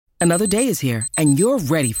Another day is here, and you're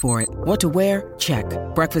ready for it. What to wear? Check.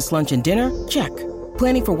 Breakfast, lunch, and dinner? Check.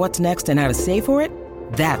 Planning for what's next and how to save for it?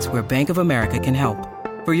 That's where Bank of America can help.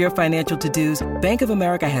 For your financial to-dos, Bank of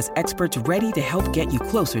America has experts ready to help get you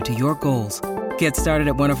closer to your goals. Get started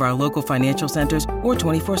at one of our local financial centers or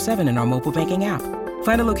 24/7 in our mobile banking app.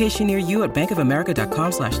 Find a location near you at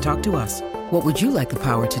bankofamerica.com/talktous. What would you like the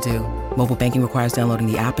power to do? Mobile banking requires downloading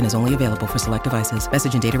the app and is only available for select devices.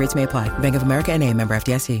 Message and data rates may apply. Bank of America N.A., member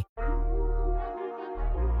FDIC.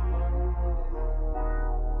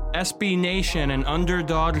 SB Nation and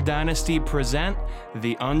Underdog Dynasty present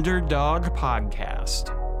the Underdog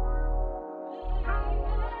Podcast.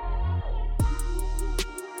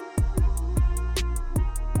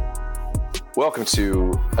 Welcome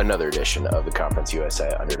to another edition of the Conference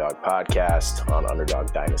USA Underdog Podcast on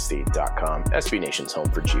UnderdogDynasty.com, SB Nation's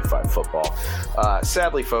home for G5 football.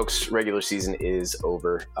 Sadly, folks, regular season is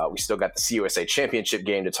over. We still got the CUSA Championship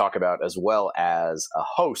game to talk about, as well as a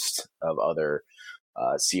host of other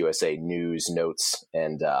CUSA news, notes,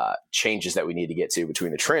 and changes that we need to get to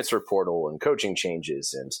between the transfer portal and coaching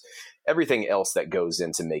changes and everything else that goes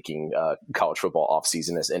into making college football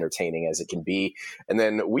offseason as entertaining as it can be. And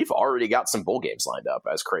then we've already got some bowl games lined up,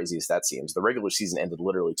 as crazy as that seems. The regular season ended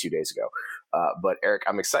literally 2 days ago. But Eric,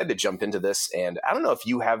 I'm excited to jump into this. And I don't know if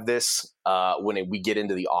you have this when we get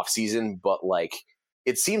into the offseason, but like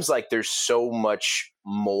it seems like there's so much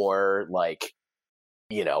more like,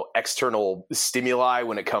 you know, external stimuli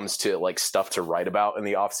when it comes to like stuff to write about in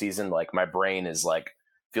the off season. Like my brain is like,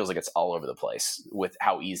 feels like it's all over the place with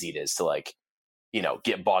how easy it is to like, you know,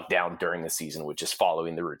 get bogged down during the season with just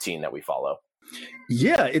following the routine that we follow.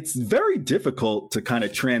 Yeah, it's very difficult to kind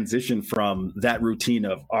of transition from that routine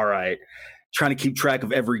of, all right, trying to keep track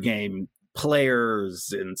of every game,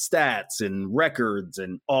 players and stats and records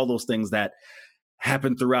and all those things that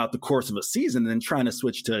happen throughout the course of a season. And then trying to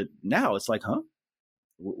switch to now it's like,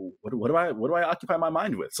 what do I occupy my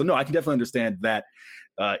mind with? So no, I can definitely understand that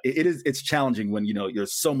it's challenging when, you know,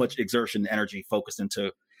 there's so much exertion and energy focused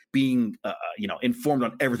into being, informed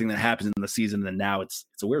on everything that happens in the season. And now it's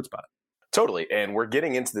a weird spot. Totally. And we're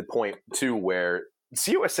getting into the point too, where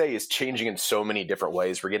CUSA is changing in so many different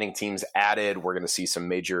ways. We're getting teams added. We're going to see some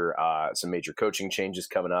major coaching changes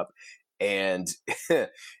coming up. And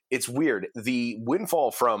it's weird. The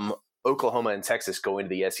windfall from Oklahoma and Texas going to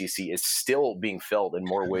the SEC is still being felt in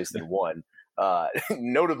more ways than one.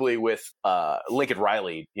 Notably with Lincoln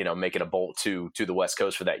Riley, you know, making a bolt to the West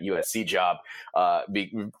Coast for that USC job,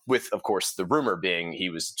 with, of course, the rumor being he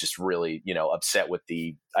was just really, you know, upset with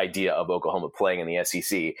the idea of Oklahoma playing in the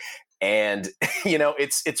SEC. And, you know,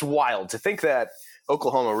 it's wild to think that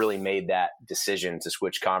Oklahoma really made that decision to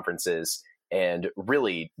switch conferences and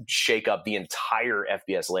really shake up the entire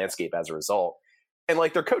FBS landscape as a result. And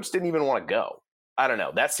like their coach didn't even want to go. I don't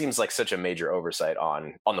know. That seems like such a major oversight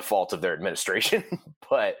on the fault of their administration.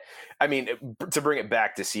 But I mean, to bring it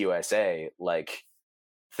back to CUSA, like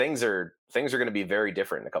things are going to be very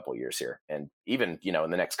different in a couple of years here, and even, you know,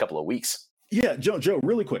 in the next couple of weeks. Yeah, Joe,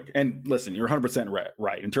 really quick. And listen, you're 100%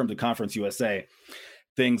 right. In terms of Conference USA,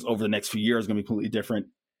 things over the next few years are going to be completely different.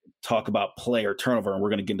 Talk about player turnover, and we're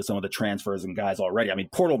going to get into some of the transfers and guys already. I mean,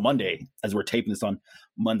 Portal Monday, as we're taping this on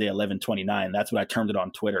Monday, 11/29, that's what I termed it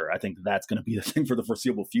on Twitter. I think that's going to be the thing for the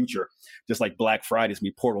foreseeable future, just like Black Friday is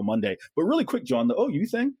going to be Portal Monday. But really quick, John, the OU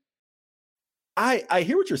thing, I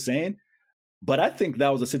hear what you're saying, but I think that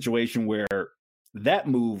was a situation where that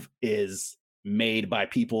move is made by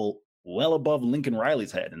people well above Lincoln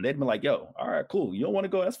Riley's head. And they'd been like, yo, all right, cool. You don't want to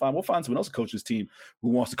go? That's fine. We'll find someone else to coach this team who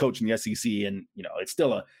wants to coach in the SEC. And, you know, it's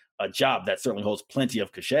still a job that certainly holds plenty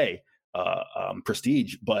of cachet,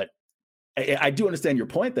 prestige. But I do understand your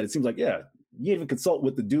point that it seems like, yeah, you didn't even consult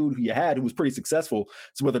with the dude who you had who was pretty successful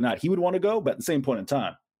to whether or not he would want to go. But at the same point in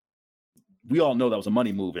time, we all know that was a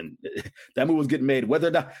money move, and that move was getting made. Whether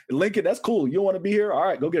or not Lincoln, that's cool. You don't want to be here? All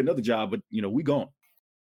right, go get another job. But, you know, we going.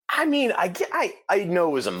 I mean, I know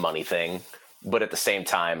it was a money thing, but at the same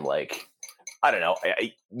time, like, I don't know.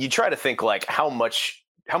 You try to think like how much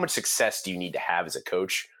success do you need to have as a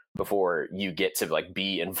coach before you get to like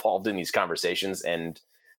be involved in these conversations? And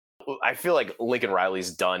I feel like Lincoln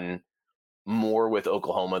Riley's done more with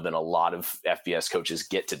Oklahoma than a lot of FBS coaches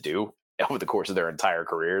get to do over the course of their entire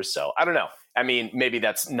careers. So I don't know. I mean, maybe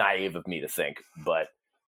that's naive of me to think, but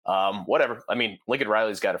whatever. I mean, Lincoln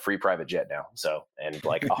Riley's got a free private jet now. So, and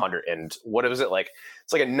like 100 and what was it like?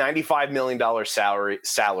 It's like a $95 million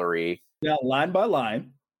salary. Yeah. Line by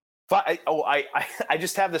line. I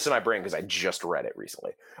just have this in my brain because I just read it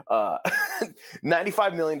recently.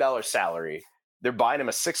 $95 million salary. They're buying him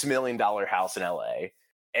a $6 million house in LA,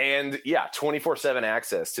 and yeah, 24/7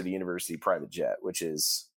 access to the university private jet, which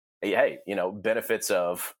is hey, benefits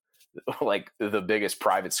of like the biggest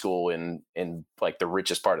private school in like the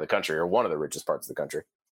richest part of the country, or one of the richest parts of the country.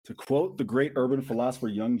 To quote the great urban philosopher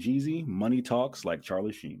Young Jeezy, money talks like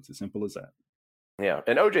Charlie Sheen. It's as simple as that. Yeah,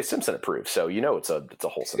 and O.J. Simpson approved, so it's a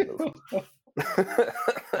wholesome move.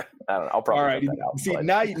 I don't know. I'll probably all right. that out, See,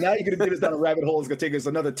 now you're going to get us down a rabbit hole. It's going to take us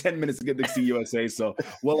another 10 minutes to get to CUSA, so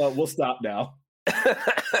we'll stop now.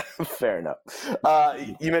 Fair enough.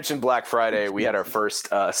 You mentioned Black Friday. We had our first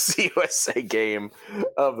CUSA game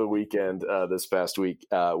of the weekend this past week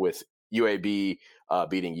with UAB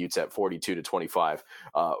beating UTEP 42-25.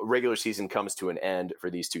 Regular season comes to an end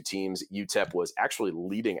for these two teams. UTEP was actually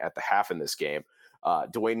leading at the half in this game.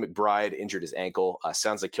 Dwayne McBride injured his ankle.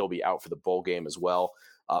 Sounds like he'll be out for the bowl game as well.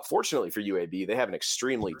 Fortunately for UAB, they have an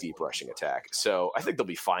extremely deep rushing attack. So I think they'll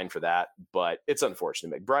be fine for that, but it's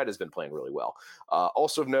unfortunate. McBride has been playing really well.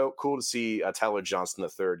 Also of note, cool to see Tyler Johnston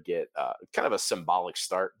III get kind of a symbolic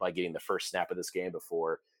start by getting the first snap of this game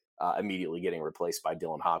before immediately getting replaced by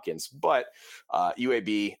Dylan Hopkins. But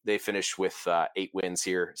UAB, they finished with 8 wins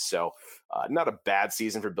here. So not a bad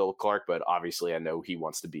season for Bill Clark, but obviously I know he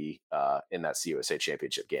wants to be in that CUSA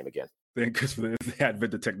championship game again. Because for the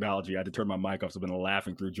advent of technology, I had to turn my mic off. So I've been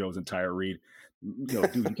laughing through Joe's entire read.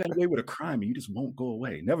 Dude, you got away with a crime and you just won't go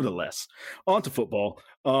away. Nevertheless, on to football.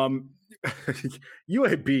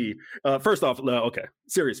 UAB, first off, okay,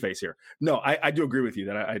 serious face here. No, I do agree with you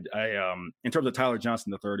that I in terms of Tyler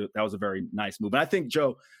Johnston III, that was a very nice move. And I think,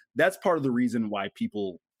 Joe, that's part of the reason why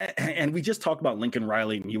people, and we just talked about Lincoln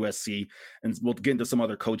Riley and USC, and we'll get into some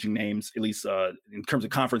other coaching names, at least in terms of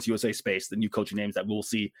Conference USA space, the new coaching names that we'll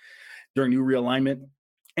see during new realignment.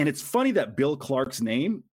 And it's funny that Bill Clark's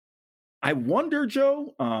name, I wonder,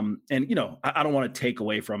 Joe, and, I don't want to take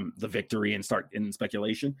away from the victory and start in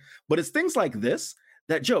speculation, but it's things like this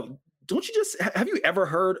that, Joe, have you ever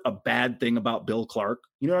heard a bad thing about Bill Clark?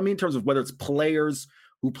 You know what I mean? In terms of whether it's players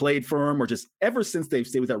who played for him or just ever since they've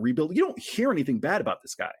stayed with that rebuild, you don't hear anything bad about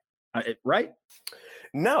this guy, right?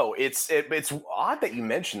 No, it's odd that you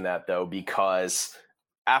mentioned that, though, because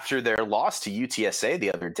after their loss to UTSA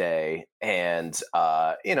the other day, and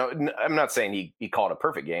I'm not saying he called a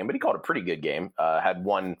perfect game, but he called a pretty good game. Had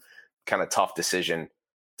one kind of tough decision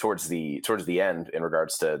towards the end in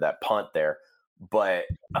regards to that punt there. But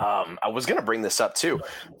I was going to bring this up too.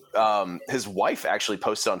 His wife actually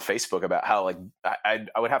posted on Facebook about how, like, I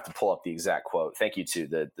would have to pull up the exact quote. Thank you to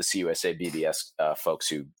the CUSA BBS folks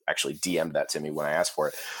who actually DM'd that to me when I asked for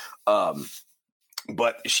it.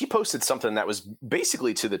 But she posted something that was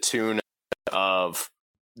basically to the tune of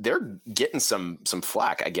they're getting some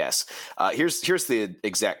flack, I guess. Here's the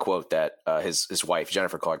exact quote that his wife,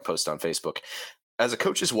 Jennifer Clark, posted on Facebook. As a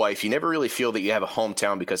coach's wife, you never really feel that you have a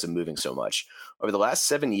hometown because of moving so much. Over the last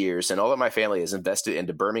 7 years, and all that my family has invested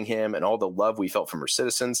into Birmingham and all the love we felt from her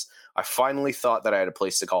citizens, I finally thought that I had a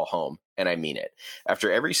place to call home, and I mean it.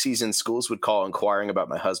 After every season, schools would call inquiring about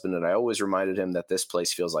my husband, and I always reminded him that this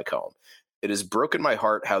place feels like home. It has broken my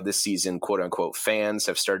heart how this season, quote unquote, fans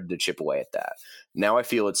have started to chip away at that. Now I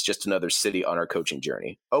feel it's just another city on our coaching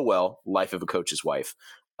journey. Oh well, life of a coach's wife.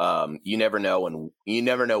 You never know, and you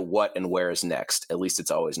never know what and where is next. At least it's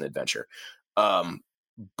always an adventure.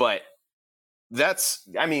 But it's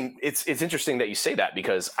interesting that you say that,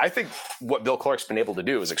 because I think what Bill Clark's been able to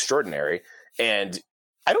do is extraordinary. And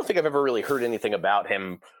I don't think I've ever really heard anything about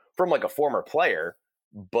him from like a former player,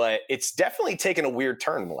 but it's definitely taken a weird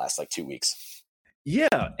turn in the last 2 weeks.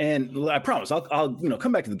 Yeah. And I promise I'll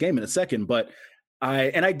come back to the game in a second, but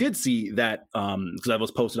I did see that because I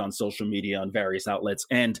was posted on social media on various outlets.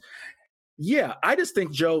 And yeah, I just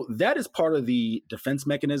think, Joe, that is part of the defense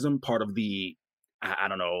mechanism, part of the, I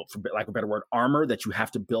don't know, for lack of a better word, armor that you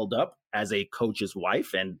have to build up as a coach's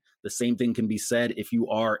wife. And the same thing can be said if you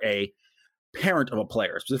are a parent of a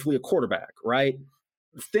player, specifically a quarterback, right?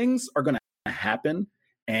 Things are going to happen.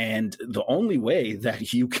 And the only way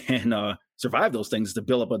that you can survive those things is to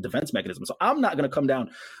build up a defense mechanism. So I'm not going to come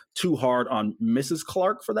down too hard on Mrs.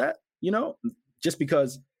 Clark for that, just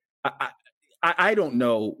because I don't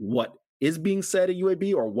know what is being said at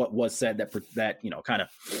UAB or what was said that kind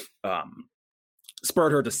of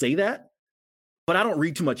spurred her to say that. But I don't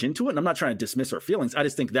read too much into it. And I'm not trying to dismiss her feelings. I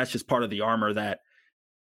just think that's just part of the armor that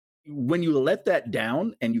when you let that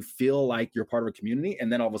down and you feel like you're part of a community,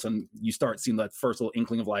 and then all of a sudden you start seeing that first little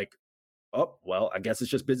inkling of like, oh, well, I guess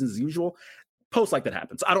it's just business as usual. Posts like that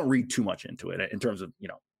happens. I don't read too much into it in terms of,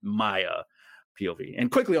 my POV. And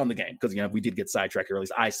quickly on the game, because, we did get sidetracked, or at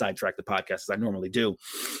least I sidetracked the podcast as I normally do.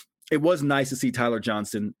 It was nice to see Tyler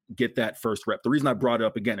Johnston get that first rep. The reason I brought it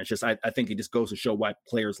up again, it's just, I think it just goes to show why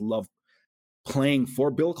players love playing for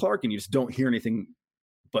Bill Clark, and you just don't hear anything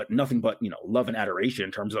but nothing but, love and adoration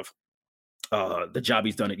in terms of the job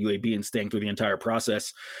he's done at UAB and staying through the entire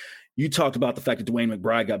process. You talked about the fact that DeWayne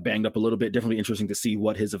McBride got banged up a little bit. Definitely interesting to see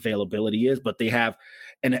what his availability is, but they have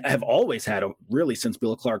always had really since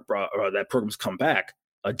Bill Clark brought that program's come back,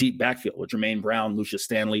 a deep backfield with Jermaine Brown, Lucius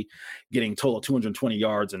Stanley getting total 220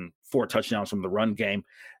 yards and 4 touchdowns from the run game.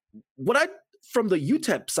 From the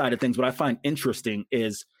UTEP side of things, what I find interesting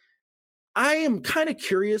is I am kind of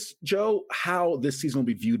curious, Joe, how this season will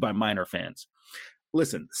be viewed by Miner fans.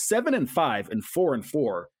 Listen, 7-5 and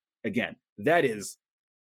 4-4, again, that is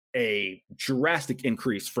a drastic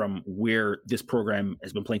increase from where this program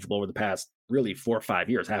has been playing football over the past really 4 or 5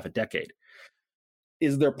 years, half a decade.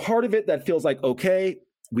 Is there part of it that feels like, okay,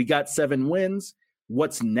 we got 7 wins,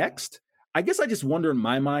 what's next? I guess I just wonder in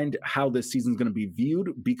my mind how this season is going to be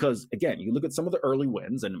viewed because, again, you look at some of the early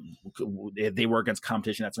wins and they were against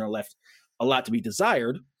competition that's left a lot to be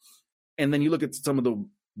desired. And then you look at some of the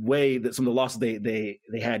way that some of the losses they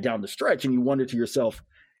had down the stretch and you wonder to yourself,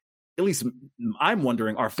 at least I'm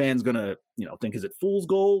wondering, are fans going to, think, is it fool's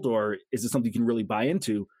gold or is it something you can really buy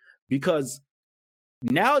into? Because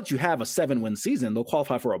now that you have a 7-win season, they'll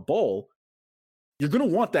qualify for a bowl. You're going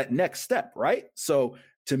to want that next step, right? So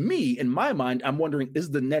to me, in my mind, I'm wondering, is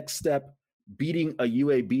the next step beating a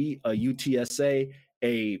UAB, a UTSA,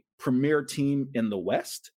 a premier team in the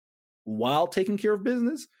West while taking care of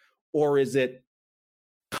business? Or is it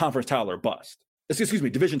conference title or bust? Excuse me,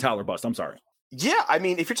 division title or bust. I'm sorry. Yeah, I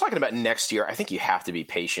mean, if you're talking about next year, I think you have to be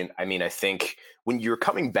patient. I mean, I think when you're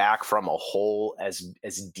coming back from a hole as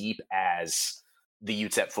deep as the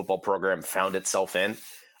UTEP football program found itself in,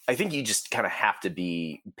 I think you just kind of have to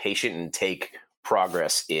be patient and take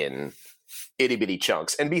progress in itty-bitty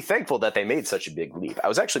chunks and be thankful that they made such a big leap. I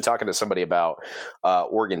was actually talking to somebody about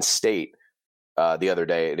Oregon State the other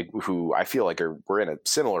day, who I feel like we're in a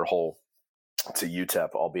similar hole to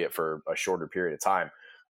UTEP, albeit for a shorter period of time.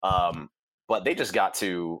 But they just got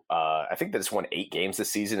to, I think they just won 8 games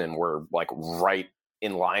this season and were like right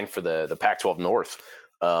in line for the Pac-12 North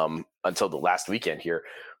until the last weekend here.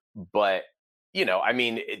 But, I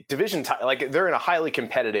mean, they're in a highly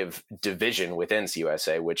competitive division within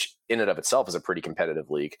CUSA, which in and of itself is a pretty competitive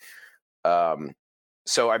league.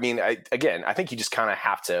 So, I mean, I think you just kind of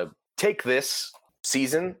have to take this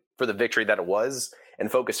season for the victory that it was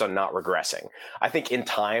and focus on not regressing. I think in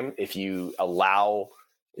time, if you allow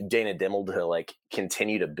Dana Dimel to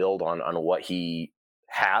continue to build on what he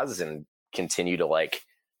has and continue to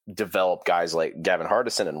develop guys like Gavin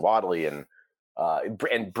Hardison and Wadley and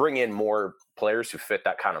bring in more players who fit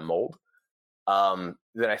that kind of mold,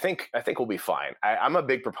 then I think we'll be fine. I'm a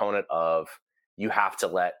big proponent of you have to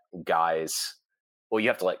let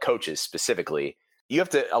coaches specifically, you have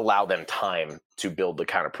to allow them time to build the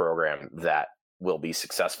kind of program that will be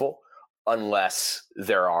successful, unless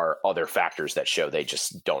there are other factors that show they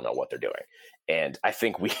just don't know what they're doing. And I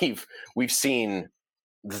think we've seen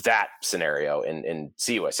that scenario in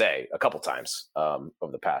CUSA a couple times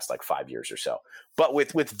over the past 5 years or so. But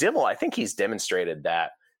with Dimel, I think he's demonstrated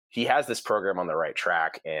that he has this program on the right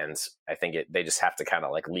track, and I think they just have to kind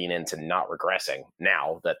of lean into not regressing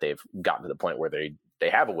now that they've gotten to the point where they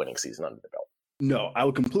have a winning season under the belt. No, I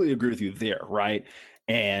would completely agree with you there, right?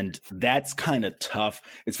 And that's kind of tough.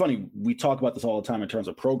 It's funny, we talk about this all the time in terms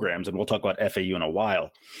of programs, and we'll talk about FAU in a while.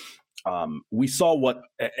 We saw what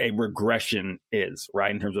a regression is, right,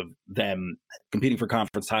 in terms of them competing for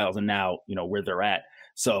conference titles and now, where they're at.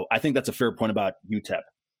 So I think that's a fair point about UTEP.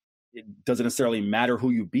 It doesn't necessarily matter who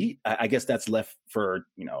you beat. I guess that's left for,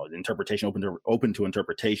 interpretation, open to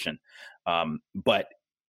interpretation. But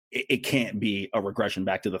it can't be a regression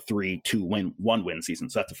back to the 3-2 1 win season.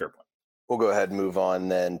 So that's a fair point. We'll go ahead and move on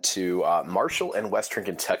then to Marshall and Western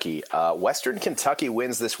Kentucky. Western Kentucky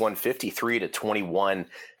wins this one 53-21,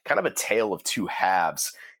 kind of a tale of two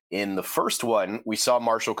halves. In the first one, we saw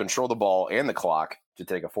Marshall control the ball and the clock to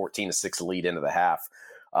take a 14-6 lead into the half.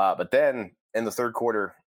 But then in the third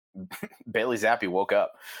quarter, Bailey Zappi woke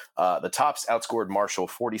up. The Tops outscored Marshall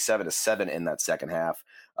 47-7 in that second half.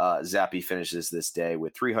 Zappi finishes this day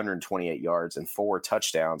with 328 yards and 4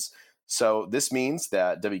 touchdowns. So this means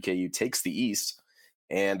that WKU takes the East,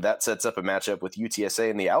 and that sets up a matchup with UTSA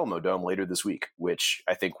in the Alamo Dome later this week, which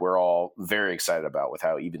I think we're all very excited about with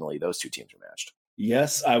how evenly those two teams are matched.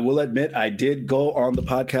 Yes, I will admit I did go on the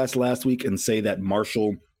podcast last week and say that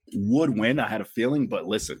Marshall would win. I had a feeling, but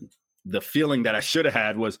listen, the feeling that I should have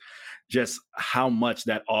had was just how much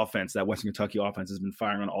that offense, that Western Kentucky offense, has been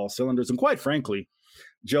firing on all cylinders. And quite frankly,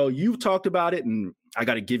 Joe, you've talked about it, and I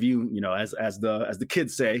got to give you, as the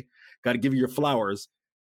kids say, got to give you your flowers.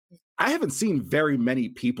 I haven't seen very many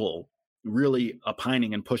people really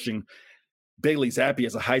opining and pushing Bailey Zappi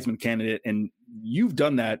as a Heisman candidate, and you've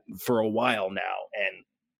done that for a while now, and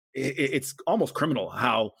it's almost criminal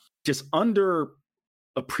how just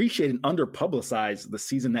underappreciated and underpublicized the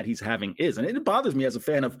season that he's having is. And it bothers me as a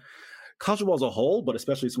fan of college football as a whole, but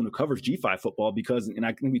especially someone who covers G5 football, because, and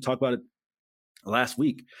I think we talked about it last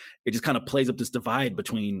week, it just kind of plays up this divide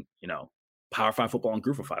between, Power 5 football and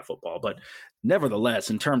Group of 5 football. But nevertheless,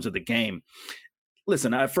 in terms of the game,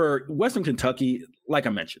 listen, for Western Kentucky, like I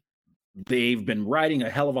mentioned, they've been riding a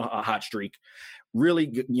hell of a hot streak. Really,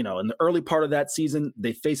 in the early part of that season,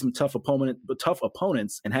 they faced some tough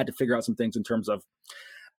opponents and had to figure out some things in terms of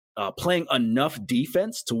playing enough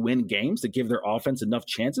defense to win games, to give their offense enough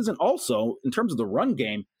chances. And also, in terms of the run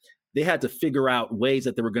game, they had to figure out ways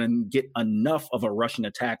that they were going to get enough of a rushing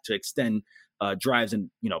attack to extend drives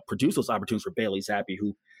and, produce those opportunities for Bailey Zappi,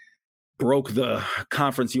 who broke the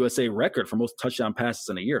Conference USA record for most touchdown passes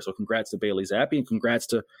in a year. So congrats to Bailey Zappi, and congrats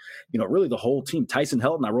to, really the whole team. Tyson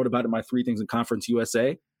Helton, I wrote about it in my 3 Things in Conference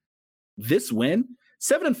USA. This win,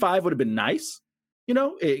 7-5 would have been nice,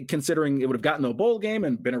 considering it would have gotten to a bowl game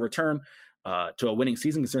and been a return to a winning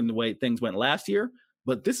season, considering the way things went last year.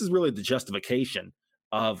 But this is really the justification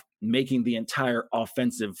of making the entire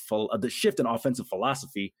the shift in offensive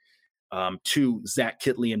philosophy to Zach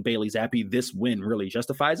Kittley and Bailey Zappi. This win really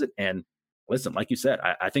justifies it. And listen, like you said,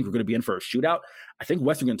 I think we're going to be in for a shootout. I think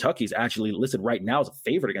Western Kentucky is actually listed right now as a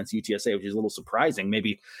favorite against UTSA, which is a little surprising.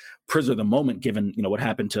 Maybe prisoner of the moment, given what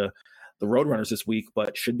happened to the Roadrunners this week,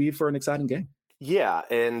 but should be for an exciting game. Yeah,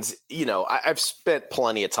 and I've spent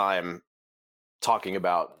plenty of time talking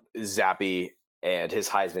about Zappi and his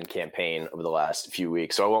Heisman campaign over the last few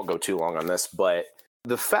weeks, so I won't go too long on this. But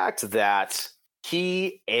the fact that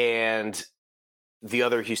he and the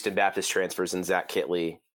other Houston Baptist transfers and Zach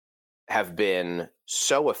Kittley have been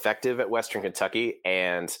so effective at Western Kentucky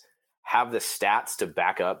and have the stats to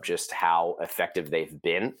back up just how effective they've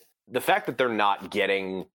been. The fact that they're not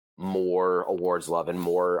getting more awards love and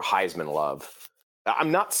more Heisman love,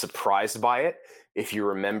 I'm not surprised by it. If you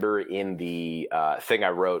remember in the thing I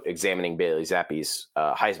wrote examining Bailey Zappi's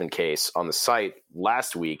Heisman case on the site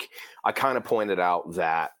last week, I kind of pointed out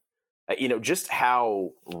that, just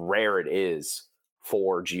how rare it is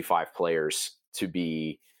for G5 players to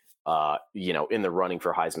be, in the running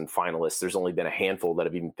for Heisman finalists. There's only been a handful that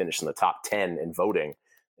have even finished in the top 10 in voting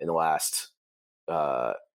in the last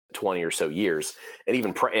 20 or so years. And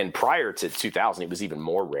even prior to 2000, it was even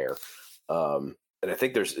more rare. And I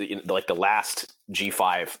think there's like the last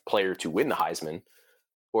G5 player to win the Heisman,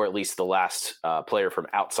 or at least the last player from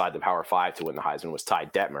outside the Power 5 to win the Heisman, was Ty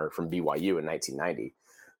Detmer from BYU in 1990.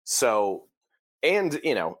 So, and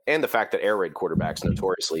the fact that air raid quarterbacks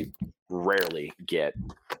notoriously rarely get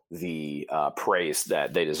the praise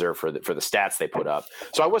that they deserve for the stats they put up.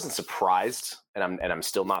 So I wasn't surprised, and I'm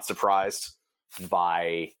still not surprised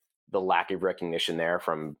by the lack of recognition there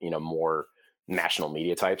from more national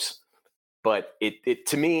media types. But it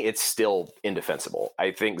to me, it's still indefensible. I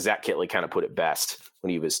think Zach Kittley kind of put it best when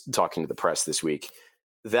he was talking to the press this week.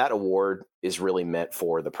 That award is really meant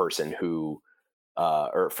for the person who,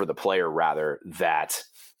 or for the player rather, that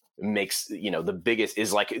makes, the biggest,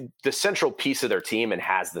 is like the central piece of their team and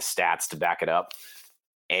has the stats to back it up.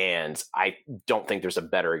 And I don't think there's a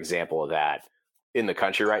better example of that in the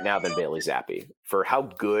country right now than Bailey Zappi. For how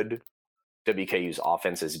good WKU's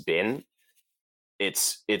offense has been,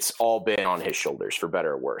 it's all been on his shoulders, for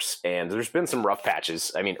better or worse. And there's been some rough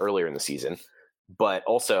patches, earlier in the season, but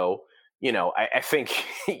also, I think,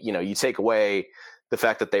 you take away the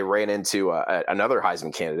fact that they ran into another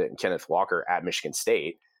Heisman candidate, Kenneth Walker, at Michigan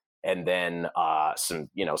State, and then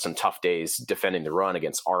some tough days defending the run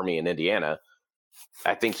against Army and Indiana.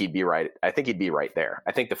 I think he'd be right. I think he'd be right there.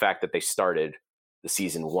 I think the fact that they started the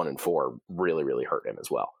season 1-4 really, really hurt him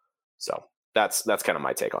as well. So that's kind of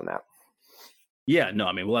my take on that. Yeah,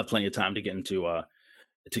 no, we'll have plenty of time to get into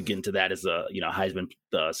that as Heisman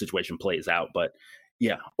situation plays out. But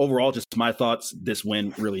yeah, overall, just my thoughts. This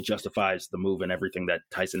win really justifies the move and everything that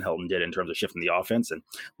Tyson Helton did in terms of shifting the offense, and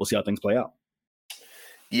we'll see how things play out.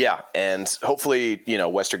 Yeah, and hopefully,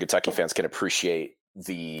 Western Kentucky fans can appreciate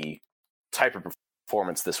the type of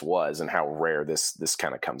performance this was and how rare this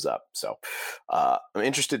kind of comes up. So I'm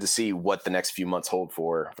interested to see what the next few months hold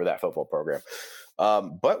for that football program.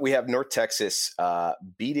 But we have North Texas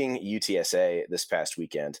beating UTSA this past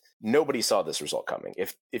weekend. Nobody saw this result coming.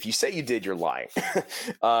 If you say you did, you're lying.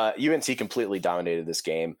 UNT completely dominated this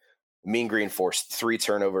game. Mean Green forced 3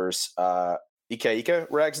 turnovers. Ika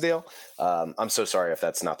Ragsdale. I'm so sorry if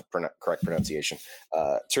that's not the correct pronunciation.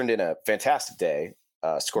 Turned in a fantastic day.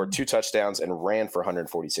 Scored 2 touchdowns and ran for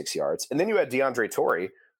 146 yards. And then you had DeAndre Torrey,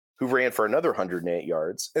 who ran for another 108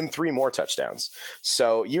 yards and 3 more touchdowns.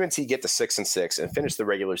 So UNT get to 6-6 and finish the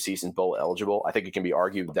regular season bowl eligible. I think it can be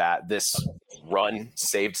argued that this run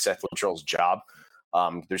saved Seth Littrell's job.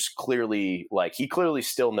 There's clearly, he clearly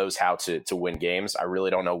still knows how to win games. I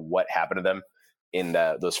really don't know what happened to them in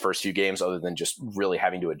those first few games, other than just really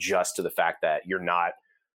having to adjust to the fact that you're not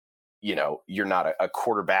a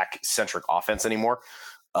quarterback centric offense anymore.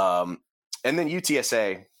 And then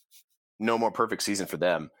UTSA, no more perfect season for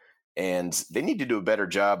them. And they need to do a better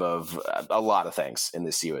job of a lot of things in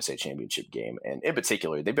this USA Championship game. And in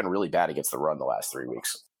particular, they've been really bad against the run the last 3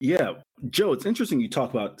 weeks. Yeah. Joe, it's interesting you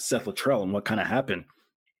talk about Seth Littrell and what kind of happened.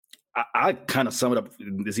 I kind of sum it up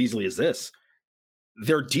as easily as this.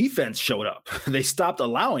 Their defense showed up. They stopped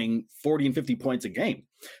allowing 40 and 50 points a game.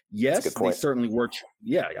 Yes, they certainly were.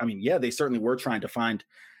 They certainly were trying to find,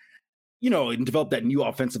 and develop that new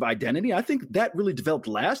offensive identity. I think that really developed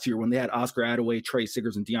last year when they had Oscar Attaway, Trey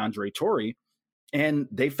Siggers, and DeAndre Torrey. And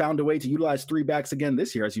they found a way to utilize 3 backs again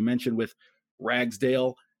this year, as you mentioned, with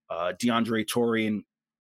Ragsdale, DeAndre Torrey, and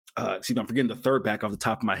I'm forgetting the 3rd back off the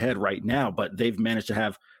top of my head right now, but they've managed to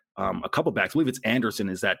have a couple backs. I believe it's Anderson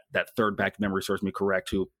is that 3rd back, if memory serves me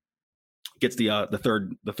correct, who gets the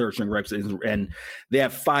third string reps, and they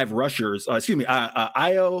have 5 rushers.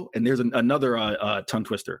 Io, and there's another tongue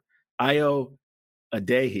twister. Io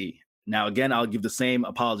Adehi. Now, again, I'll give the same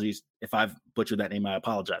apologies if I've butchered that name. I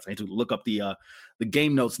apologize. I need to look up the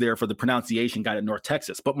game notes there for the pronunciation guide at North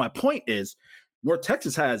Texas. But my point is, North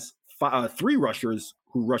Texas has 3 rushers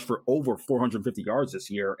who rushed for over 450 yards this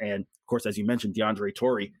year. And, of course, as you mentioned, DeAndre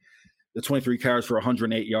Torrey, the 23 carries for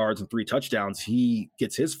 108 yards and 3 touchdowns. He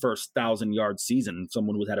gets his first 1,000-yard season.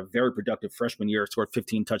 Someone who had a very productive freshman year, scored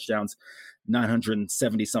 15 touchdowns,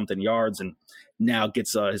 970-something yards, and now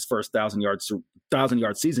gets his first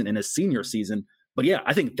 1,000-yard season in his senior season. But, yeah,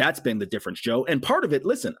 I think that's been the difference, Joe. And part of it,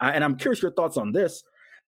 listen, and I'm curious your thoughts on this.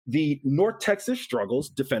 The North Texas struggles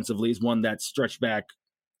defensively is one that stretched back,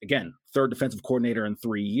 again, 3rd defensive coordinator in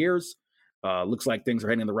 3 years. Looks like things are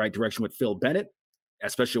heading in the right direction with Phil Bennett,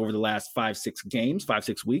 especially over the last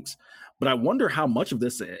 5-6 weeks. But I wonder how much of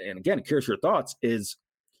this, and again, curious your thoughts, is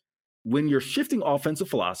when you're shifting offensive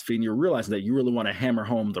philosophy and you're realizing that you really want to hammer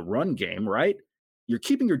home the run game, right? You're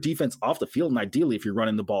keeping your defense off the field. And ideally, if you're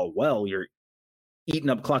running the ball well, you're eating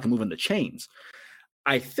up clock and moving the chains.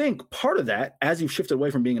 I think part of that, as you've shifted away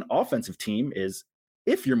from being an offensive team, is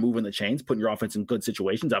if you're moving the chains, putting your offense in good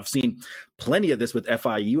situations. I've seen plenty of this with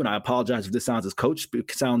FIU, and I apologize if this sounds like coach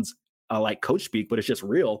speak, but it's just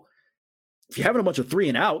real. If you're having a bunch of 3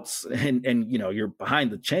 and outs and you're behind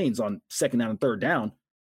the chains on 2nd down and 3rd down,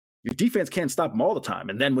 your defense can't stop them all the time.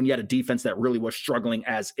 And then when you had a defense that really was struggling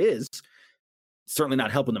as is, certainly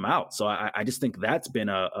not helping them out. So I just think that's been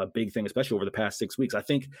a big thing, especially over the past 6 weeks. I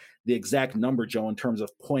think the exact number, Joe, in terms of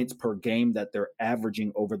points per game that they're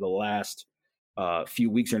averaging over the last few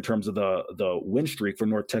weeks in terms of the win streak for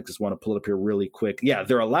North Texas, want to pull it up here really quick. Yeah,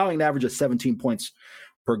 they're allowing an average of 17 points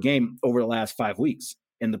per game over the last 5 weeks.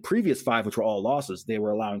 In the previous 5, which were all losses, they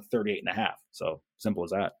were allowing 38.5. So simple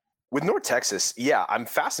as that. With North Texas, yeah, I'm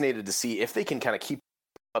fascinated to see if they can kind of keep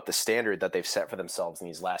up the standard that they've set for themselves in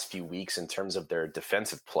these last few weeks in terms of their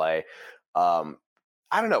defensive play. I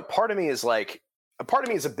don't know. Part of me is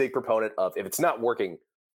a big proponent of, if it's not working,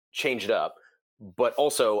 change it up. But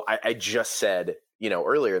also, I just said,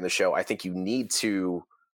 earlier in the show, I think you need to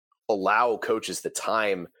allow coaches the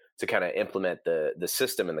time to kind of implement the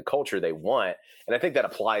system and the culture they want. And I think that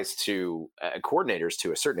applies to coordinators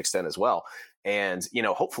to a certain extent as well. And,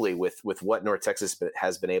 hopefully with what North Texas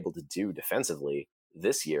has been able to do defensively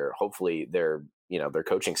this year, hopefully their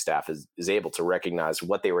coaching staff is able to recognize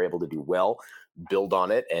what they were able to do well, build on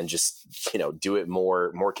it, and just, do it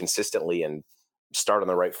more consistently and start on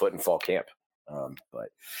the right foot in fall camp. But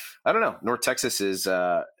I don't know. North Texas is,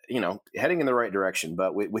 heading in the right direction.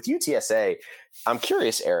 But with UTSA, I'm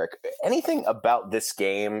curious, Eric, anything about this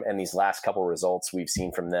game and these last couple of results we've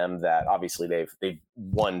seen from them that obviously they've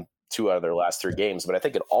won 2 out of their last 3 games, but I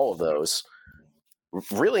think in all of those,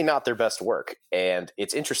 really not their best work. And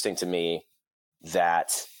it's interesting to me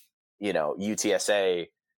that, UTSA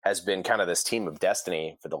has been kind of this team of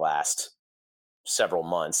destiny for the last several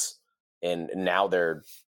months. And now they're,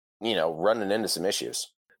 running into some issues.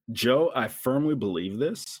 Joe, I firmly believe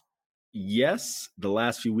this. Yes, the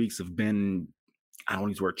last few weeks have been, I don't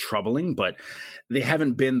use the word troubling, but they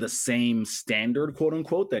haven't been the same standard, quote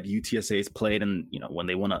unquote, that UTSA has played. And, when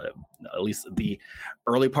they won at least the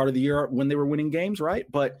early part of the year when they were winning games, right?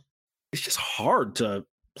 But it's just hard to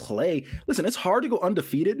play. Listen, it's hard to go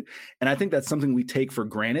undefeated. And I think that's something we take for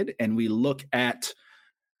granted. And we look at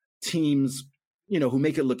teams, who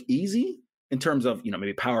make it look easy. in terms of,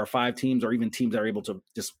 maybe Power 5 teams or even teams that are able to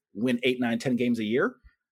just win 8, 9, 10 games a year,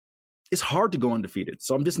 it's hard to go undefeated.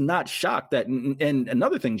 So I'm just not shocked that. And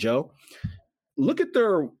another thing, Joe, look at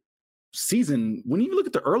their season. When you look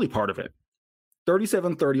at the early part of it,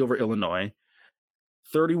 37-30 over Illinois,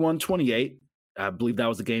 31-28. I believe that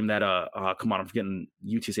was the game that, come on, I'm forgetting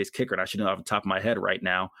UTSA's kicker, and I should know off the top of my head right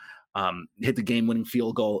now. Hit the game-winning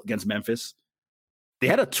field goal against Memphis. They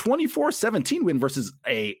had a 24-17 win versus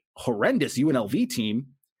a horrendous UNLV team,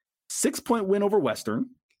 6-point win over Western.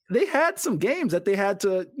 They had some games that they had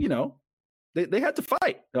to, they had to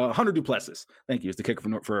fight. Hunter Duplessis, thank you, is the kicker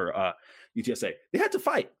for UTSA. They had to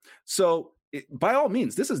fight. So by all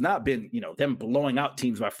means, this has not been, them blowing out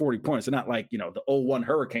teams by 40 points. They're not like, the 0-1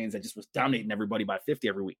 Hurricanes that just was dominating everybody by 50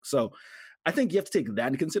 every week. So I think you have to take that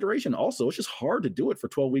into consideration. Also, it's just hard to do it for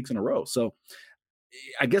 12 weeks in a row. So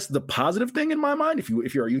I guess the positive thing in my mind, if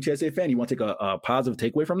you're a UTSA fan, you want to take a positive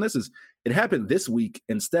takeaway from this, is it happened this week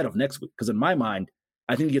instead of next week. Because in my mind,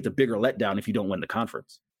 I think you get the bigger letdown if you don't win the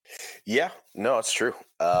conference. Yeah, no, it's true.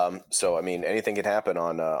 So, I mean, anything can happen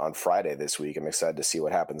on Friday this week. I'm excited to see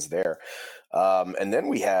what happens there. And then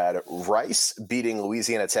we had Rice beating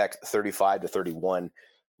Louisiana Tech 35-31.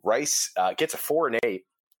 Rice gets a 4-8,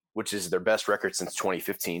 which is their best record since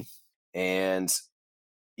 2015. And,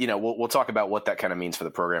 we'll talk about what that kind of means for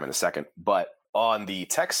the program in a second. But on the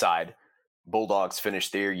Tech side, Bulldogs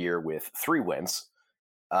finished their year with 3 wins.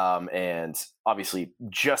 And obviously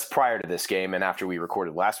just prior to this game and after we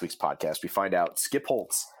recorded last week's podcast, we find out Skip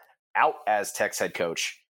Holtz out as Tech's head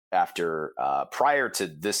coach after prior to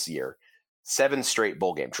this year, 7 straight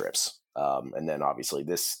bowl game trips. And then obviously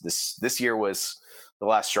this year was the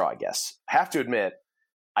last straw, I guess. I have to admit,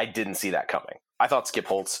 I didn't see that coming. I thought Skip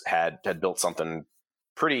Holtz had built something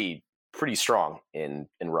pretty strong in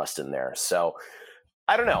Ruston there. So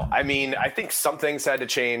I don't know. I mean, I think some things had to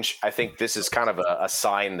change. I think this is kind of a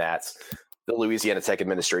sign that the Louisiana Tech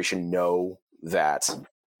administration know that,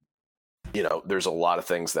 there's a lot of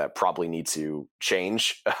things that probably need to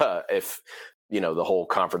change if, the whole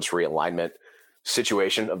conference realignment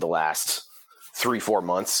situation of the last 3-4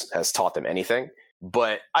 months has taught them anything.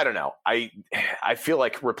 But I don't know. I feel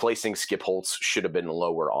like replacing Skip Holtz should have been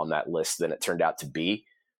lower on that list than it turned out to be.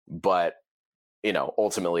 But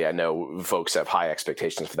ultimately, I know folks have high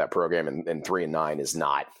expectations for that program, and 3-9 is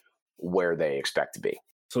not where they expect to be.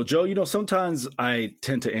 So, Joe, sometimes I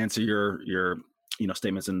tend to answer your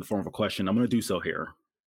statements in the form of a question. I'm going to do so here.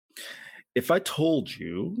 If I told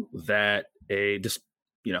you that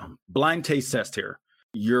blind taste test here,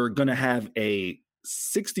 you're going to have a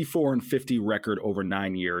 64-50 record over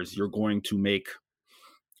 9 years. You're going to make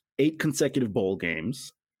 8 consecutive bowl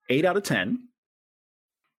games, 8 out of 10.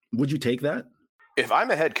 Would you take that? If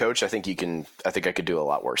I'm a head coach, I think I could do a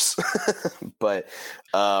lot worse. But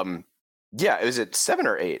yeah, is it 7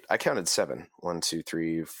 or 8? I counted 7. 1, 2,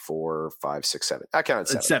 3, 4, 5, 6, 7. I counted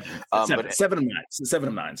 7. It's 7. But 7 of 9. 7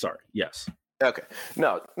 of 9. Sorry. Yes. Okay.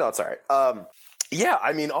 No, it's all right. Yeah,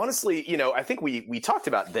 I mean, honestly, I think we talked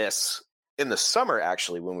about this in the summer,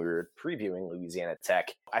 actually, when we were previewing Louisiana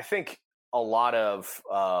Tech. I think a lot of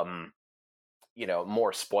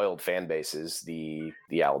more spoiled fan bases, the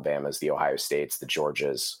Alabamas, the Ohio States, the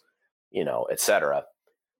Georgias, et cetera,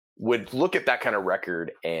 would look at that kind of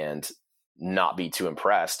record and not be too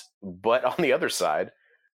impressed. But on the other side,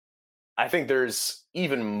 I think there's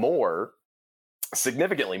even more,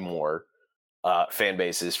 significantly more fan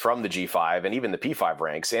bases from the G5 and even the P5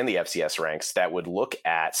 ranks and the FCS ranks that would look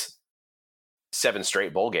at 7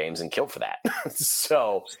 straight bowl games and kill for that.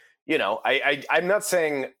 So, I'm not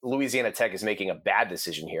saying Louisiana Tech is making a bad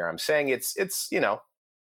decision here. I'm saying it's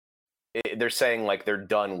they're saying like they're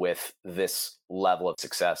done with this level of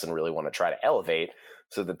success and really want to try to elevate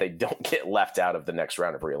so that they don't get left out of the next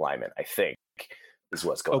round of realignment, I think is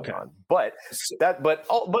what's going on. But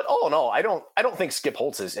all in all, I don't think Skip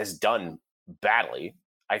Holtz has done badly.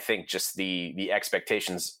 I think just the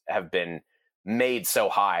expectations have been made so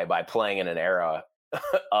high by playing in an era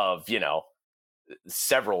of,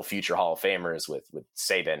 several future Hall of Famers with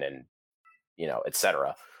Saban and, et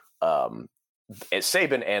cetera.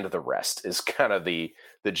 Saban and the rest is kind of the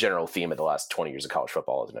general theme of the last 20 years of college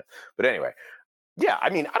football, isn't it? But anyway, yeah, I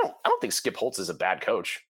mean, I don't think Skip Holtz is a bad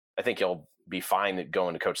coach. I think he'll be fine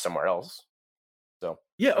going to coach somewhere else. So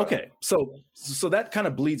yeah, okay. So that kind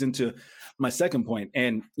of bleeds into my second point.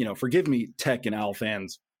 And forgive me, Tech and Owl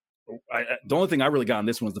fans. The only thing I really got on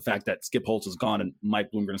this one was the fact that Skip Holtz is gone and Mike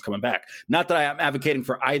Bloomgren is coming back. Not that I am advocating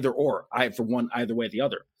for either or. For one, either way or the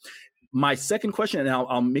other. My second question, and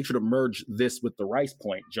I'll make sure to merge this with the Rice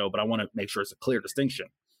point, Joe, but I want to make sure it's a clear distinction.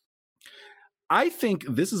 I think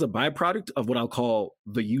this is a byproduct of what I'll call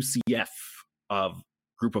the UCF of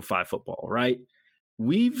Group of Five football, right?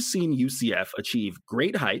 We've seen UCF achieve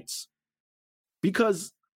great heights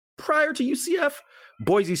because prior to UCF,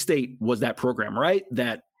 Boise State was that program, right?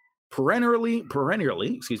 That perennially,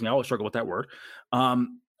 excuse me, I always struggle with that word,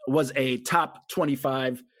 was a top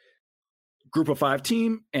 25 Group of Five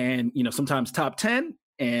team, and sometimes top 10,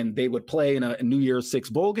 and they would play in a New Year's Six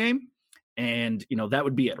bowl game, and that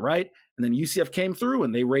would be it, right? And then UCF came through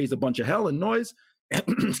and they raised a bunch of hell and noise.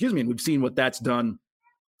 Excuse me, and we've seen what that's done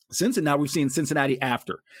since, and now we've seen Cincinnati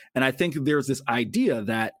after. And I think there's this idea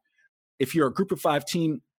that if you're a Group of Five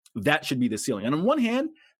team, that should be the ceiling. And on one hand,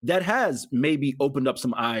 that has maybe opened up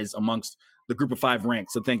some eyes amongst the Group of Five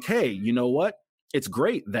ranks to think, hey, you know what? It's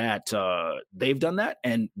great that they've done that,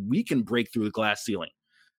 and we can break through the glass ceiling.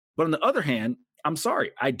 But on the other hand, I'm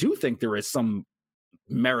sorry, I do think there is some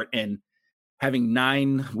merit in having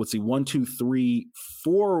 3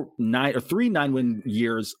 9-win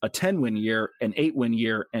years, a 10-win year, an 8-win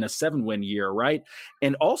year, and a 7-win year, right?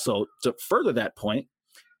 And also, to further that point,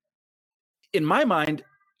 in my mind,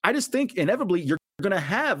 I just think inevitably you're going to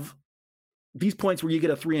have these points where you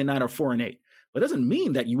get a 3-9 or 4-8. But it doesn't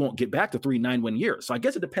mean that you won't get back to 3 9-win years. So I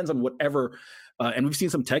guess it depends on whatever. And we've seen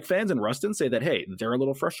some Tech fans in Ruston say that, hey, they're a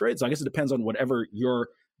little frustrated. So I guess it depends on whatever your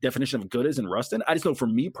definition of good is in Ruston. I just know for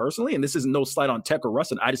me personally, and this is no slight on Tech or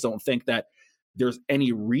Ruston, I just don't think that there's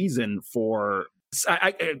any reason for.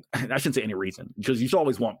 I shouldn't say any reason, because you should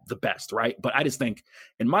always want the best, right? But I just think,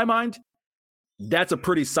 in my mind, that's a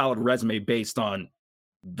pretty solid resume based on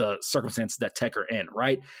the circumstances that Tech are in,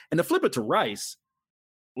 right? And to flip it to Rice,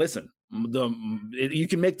 listen, you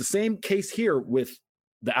can make the same case here with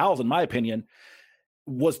the Owls, in my opinion.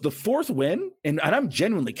 Was the fourth win, and I'm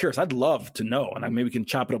genuinely curious, I'd love to know, and maybe we can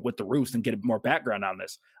chop it up with the Roost and get more background on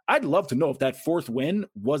this. I'd love to know if that fourth win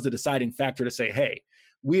was the deciding factor to say, hey,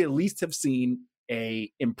 we at least have seen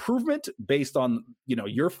a improvement based on,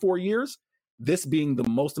 your 4 years, this being the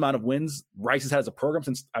most amount of wins Rice has had as a program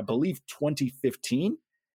since, I believe, 2015,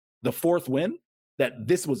 the fourth win, that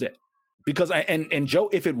this was it. Because and Joe,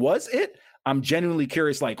 if it was it, I'm genuinely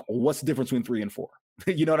curious, like, what's the difference between 3 and 4?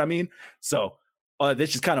 You know what I mean? So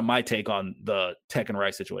that's just kind of my take on the Tech and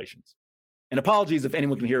Rice situations. And apologies if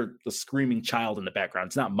anyone can hear the screaming child in the background.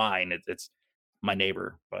 It's not mine. It's my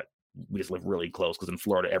neighbor, but we just live really close because in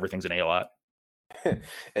Florida, everything's an A-lot.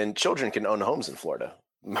 And children can own homes in Florida.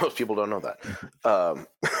 Most people don't know that.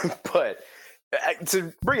 But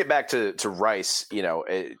to bring it back to Rice,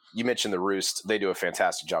 you mentioned the Roost. They do a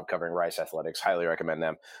fantastic job covering Rice athletics. Highly recommend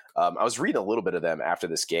them. I was reading a little bit of them after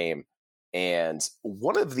this game, and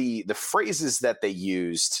one of the phrases that they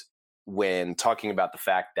used when talking about the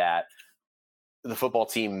fact that the football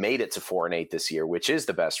team made it to 4-8 this year, which is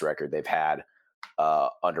the best record they've had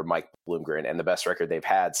under Mike Bloomgren, and the best record they've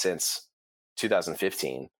had since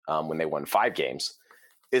 2015 when they won 5 games,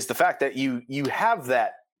 is the fact that you have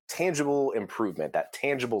that tangible improvement, that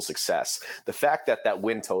tangible success, the fact that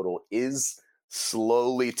win total is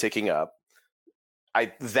slowly ticking up.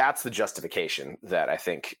 That's the justification that I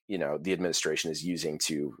think, the administration is using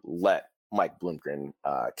to let Mike Bloomgren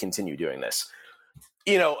continue doing this.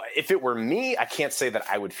 If it were me, I can't say that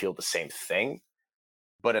I would feel the same thing,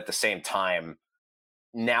 but at the same time,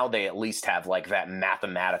 now they at least have like that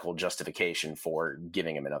mathematical justification for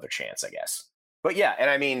giving him another chance, I guess. But yeah, and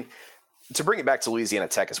I mean, to bring it back to Louisiana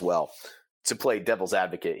Tech as well, to play devil's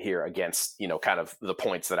advocate here against, kind of the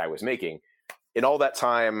points that I was making, in all that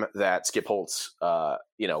time that Skip Holtz,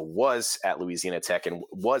 was at Louisiana Tech and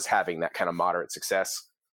was having that kind of moderate success,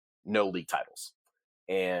 no league titles.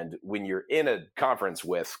 And when you're in a conference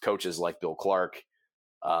with coaches like Bill Clark,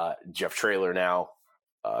 Jeff Traylor now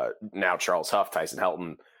Charles Huff, Tyson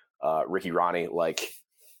Helton, Ricky Ronnie, like,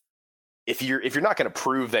 if you're not going to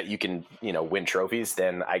prove that you can, win trophies,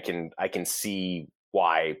 then I can see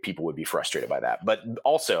why people would be frustrated by that. But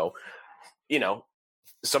also,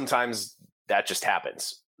 sometimes that just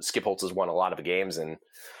happens. Skip Holtz has won a lot of games, and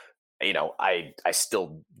I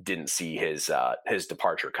still didn't see his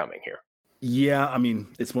departure coming here. Yeah, I mean,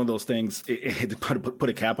 it's one of those things. To put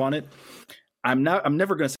a cap on it, I'm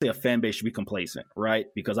never going to say a fan base should be complacent, right?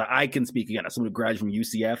 Because I can speak again as someone who graduated from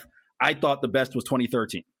UCF. I thought the best was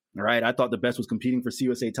 2013. Right, I thought the best was competing for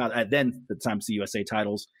CUSA titles at the time CUSA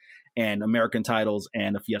titles and American titles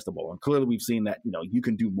and the Fiesta Bowl. And clearly, we've seen that you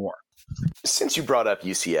can do more. Since you brought up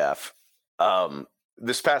UCF,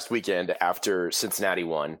 this past weekend after Cincinnati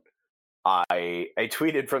won, I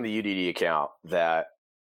tweeted from the UDD account that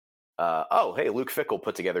hey, Luke Fickell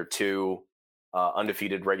put together 2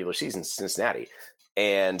 undefeated regular seasons in Cincinnati,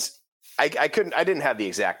 and I didn't have the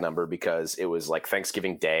exact number because it was like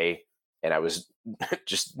Thanksgiving Day. And I was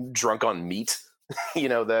just drunk on meat,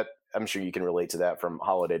 that I'm sure you can relate to that from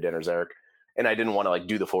holiday dinners, Eric. And I didn't want to like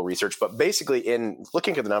do the full research, but basically in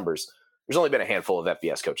looking at the numbers, there's only been a handful of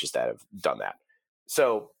FBS coaches that have done that.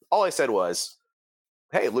 So all I said was,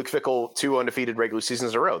 hey, Luke Fickell, 2 undefeated regular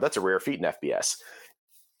seasons in a row. That's a rare feat in FBS.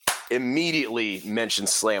 Immediately mentioned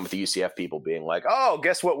slam with the UCF people being like, oh,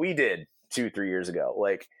 guess what we did 2-3 years ago?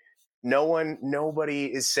 Like nobody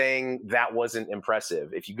is saying that wasn't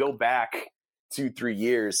impressive. If you go back 2-3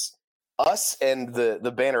 years, us and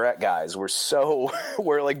the Banneret guys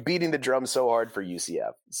we're like beating the drum so hard for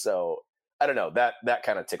UCF. So I don't know, that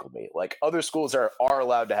kind of tickled me. Like other schools are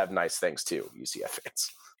allowed to have nice things too, UCF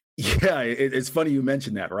fans. Yeah, it's funny you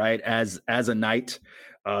mentioned that, right? As a Knight,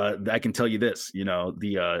 I can tell you this,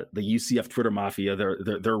 the UCF Twitter mafia,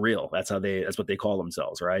 they're real. That's what they call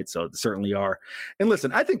themselves, right? So they certainly are. And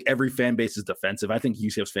listen, I think every fan base is defensive. I think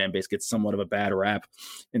UCF's fan base gets somewhat of a bad rap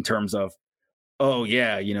in terms of, oh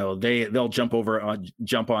yeah, they'll jump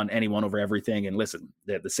on anyone over everything. And listen,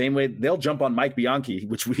 the same way they'll jump on Mike Bianchi,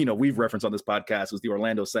 which we've referenced on this podcast, was the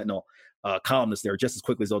Orlando Sentinel columnist there, just as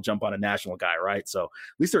quickly as they'll jump on a national guy, right? So at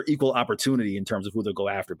least they're equal opportunity in terms of who they'll go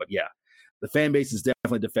after. But yeah, the fan base is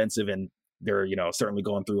definitely defensive, and they're certainly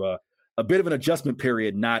going through a bit of an adjustment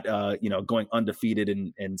period, not going undefeated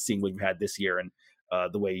and seeing what we've had this year and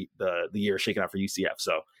the way the year is shaking out for UCF.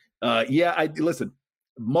 So I listen.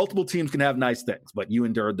 Multiple teams can have nice things, but you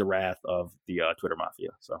endured the wrath of the Twitter mafia.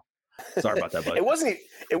 So sorry about that, buddy. It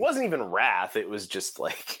wasn't even wrath. It was just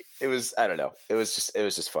like, I don't know. It was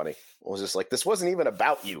just funny. It was just like, this wasn't even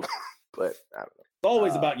about you, but I don't know. It's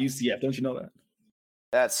always about UCF. Don't you know that?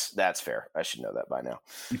 That's fair. I should know that by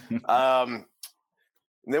now.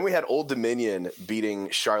 Then we had Old Dominion beating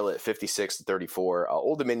Charlotte 56-34.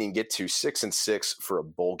 Old Dominion get to 6-6 for a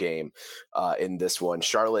bowl game in this one.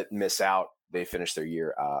 Charlotte miss out. They finished their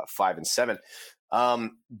year 5-7.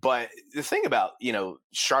 But the thing about,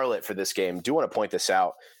 Charlotte for this game, do want to point this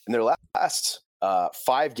out. In their last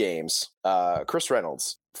 5 games, Chris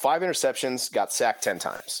Reynolds, 5 interceptions, got sacked 10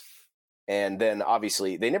 times. And then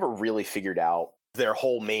obviously they never really figured out their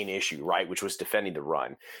whole main issue, right, which was defending the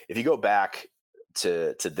run. If you go back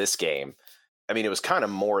to this game, I mean, it was kind of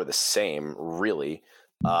more of the same, really.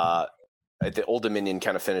 The Old Dominion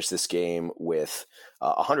kind of finished this game with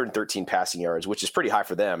 113 passing yards, which is pretty high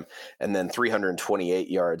for them, and then 328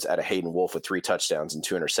 yards out of Hayden Wolf with 3 touchdowns and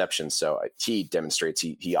 2 interceptions. So he demonstrates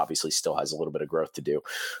he obviously still has a little bit of growth to do.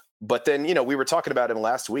 But then, we were talking about him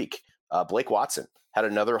last week. Blake Watson had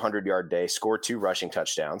another 100-yard day, scored 2 rushing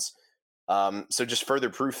touchdowns. So just further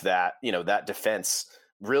proof that, that defense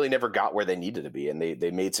really never got where they needed to be. And they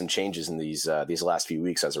made some changes in these last few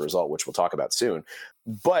weeks as a result, which we'll talk about soon.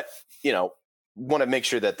 But, want to make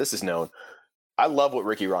sure that this is known. I love what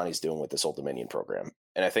Ricky Ronnie's doing with this Old Dominion program.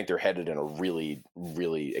 And I think they're headed in a really,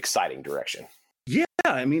 really exciting direction. Yeah.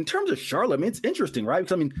 I mean, in terms of Charlotte, it's interesting, right?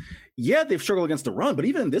 Because they've struggled against the run, but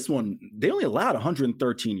even in this one, they only allowed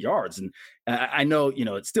 113 yards. And I know,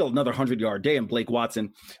 it's still another 100-yard day. And Blake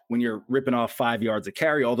Watson, when you're ripping off 5 yards a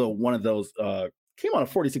carry, although one of those came on a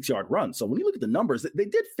 46-yard run. So when you look at the numbers, they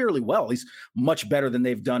did fairly well, at least much better than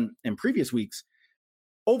they've done in previous weeks.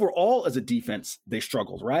 Overall, as a defense, they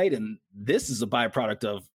struggled, right? And this is a byproduct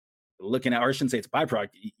of looking at, or I shouldn't say it's a byproduct.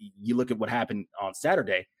 You look at what happened on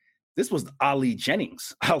Saturday. This was Ali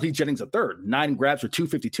Jennings. Ali Jennings, a third, 9 grabs for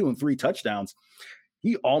 252 and 3 touchdowns.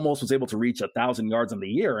 He almost was able to reach 1,000 yards on the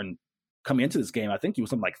year. And coming into this game, I think he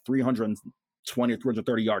was something like 320 or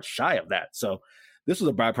 330 yards shy of that. So this was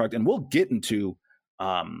a byproduct. And we'll get into,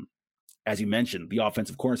 as you mentioned, the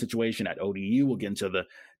offensive corner situation at ODU. We'll get into the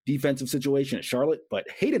defensive situation at Charlotte. But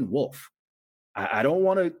Hayden Wolf, I don't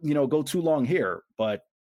want to, go too long here, but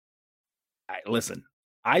listen,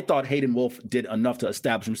 I thought Hayden Wolf did enough to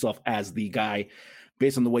establish himself as the guy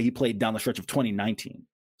based on the way he played down the stretch of 2019.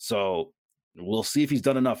 So we'll see if he's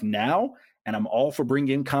done enough now. And I'm all for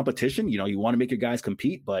bringing in competition. You want to make your guys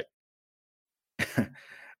compete, but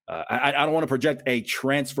I don't want to project a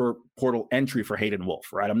transfer portal entry for Hayden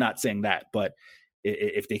Wolf, right? I'm not saying that, but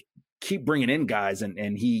if they keep bringing in guys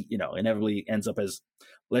and he, inevitably ends up as,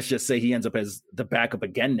 let's just say he ends up as the backup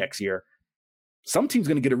again next year, some team's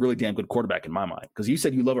going to get a really damn good quarterback in my mind. Because you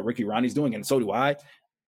said you love what Ricky Ronnie's doing, and so do I.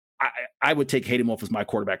 I would take Hayden Wolf as my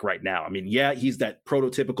quarterback right now. I mean, yeah, he's that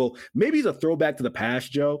prototypical, maybe he's a throwback to the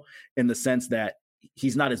past, Joe, in the sense that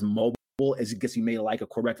he's not as mobile as I guess you may like a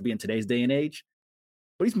quarterback to be in today's day and age,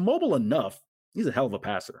 but he's mobile enough. He's a hell of a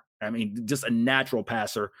passer. I mean, just a natural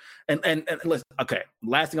passer. And listen, okay,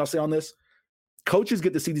 last thing I'll say on this, coaches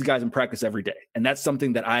get to see these guys in practice every day. And that's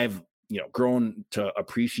something that I've, grown to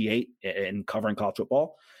appreciate in covering college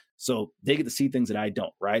football. So they get to see things that I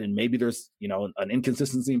don't, right? And maybe there's, an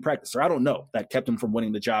inconsistency in practice, or I don't know, that kept him from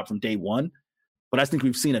winning the job from day one. But I think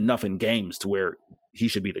we've seen enough in games to where he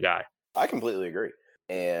should be the guy. I completely agree.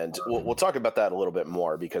 And we'll talk about that a little bit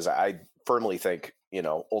more, because I firmly think,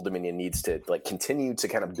 Old Dominion needs to continue to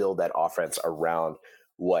kind of build that offense around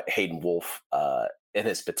what Hayden Wolff and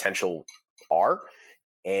his potential are.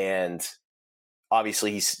 And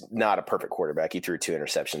obviously he's not a perfect quarterback. He threw 2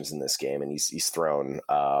 interceptions in this game, and he's thrown,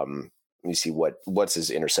 you see what's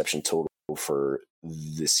his interception total for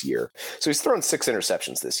this year. So he's thrown 6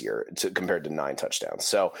 interceptions this year compared to 9 touchdowns.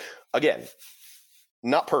 So again,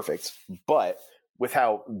 not perfect, but with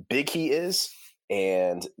how big he is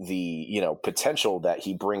and the, potential that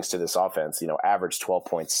he brings to this offense, average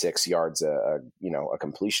 12.6 yards, a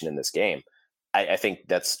completion in this game. I think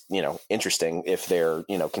that's, interesting if they're,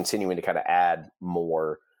 continuing to kind of add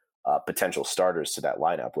more potential starters to that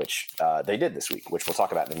lineup, which they did this week, which we'll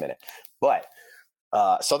talk about in a minute. But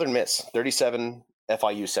Southern Miss, 37,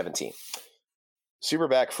 FIU 17.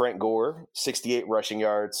 Superback Frank Gore, 68 rushing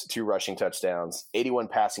yards, 2 rushing touchdowns, 81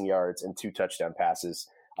 passing yards, and 2 touchdown passes.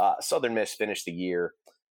 Southern Miss finished the year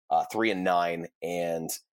 3-9, and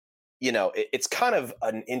it's kind of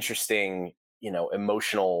an interesting,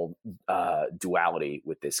 emotional duality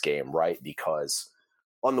with this game, right? Because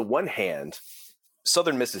on the one hand,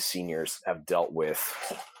 Southern Miss's seniors have dealt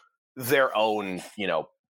with their own,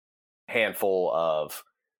 handful of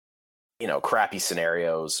crappy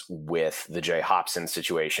scenarios with the Jay Hopson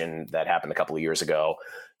situation that happened a couple of years ago,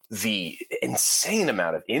 the insane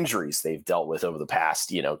amount of injuries they've dealt with over the past,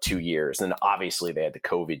 2 years. And obviously they had the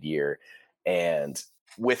COVID year, and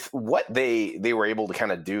with what they were able to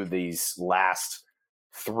kind of do these last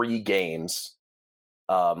 3 games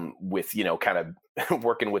with, kind of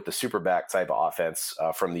working with the superback type of offense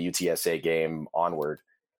from the UTSA game onward,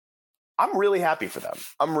 I'm really happy for them.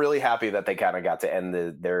 I'm really happy that they kind of got to end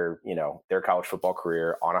their college football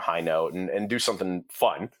career on a high note and do something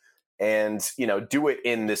fun and, do it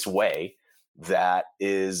in this way that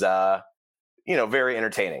is, very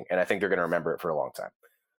entertaining. And I think they're going to remember it for a long time.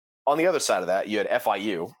 On the other side of that, you had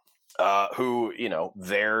FIU, who,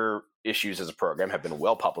 their issues as a program have been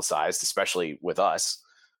well publicized, especially with us.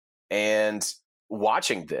 And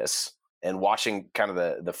watching this and watching kind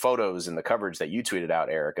of the photos and the coverage that you tweeted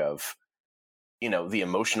out, Eric, of, the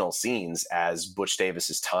emotional scenes as Butch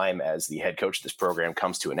Davis's time as the head coach of this program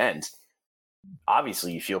comes to an end,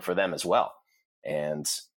 obviously you feel for them as well. And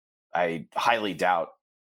I highly doubt,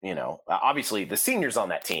 obviously the seniors on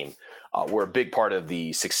that team were a big part of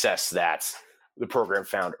the success that the program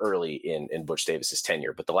found early in Butch Davis's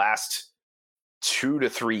tenure. But the last 2 to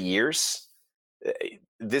 3 years,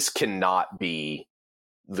 this cannot be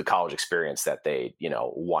the college experience that they,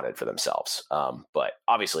 wanted for themselves. But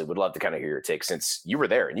obviously would love to kind of hear your take, since you were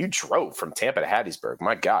there and you drove from Tampa to Hattiesburg.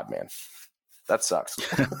 My God, man, that sucks.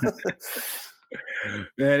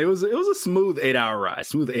 Man, it was a smooth 8-hour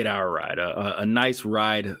ride, a nice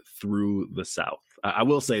ride through the South. I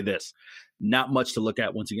will say this, not much to look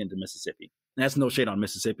at once you get into Mississippi. And that's no shade on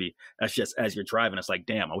Mississippi. That's just as you're driving, it's like,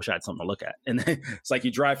 damn, I wish I had something to look at. And then it's like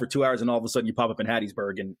you drive for 2 hours and all of a sudden you pop up in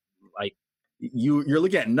Hattiesburg and like, you're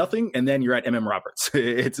looking at nothing, and then you're at MM Roberts.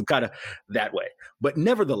 It's kind of that way. But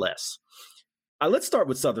nevertheless, let's start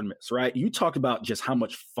with Southern Miss, right? You talked about just how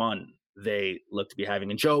much fun they look to be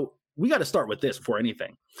having. And Joe, we got to start with this before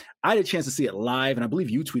anything. I had a chance to see it live, and I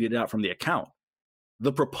believe you tweeted it out from the account.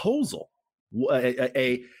 The proposal,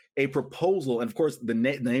 a proposal, and of course, the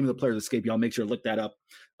name of the players escape you. I'll make sure to look that up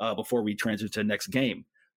before we transfer to the next game.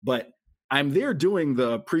 But I'm there doing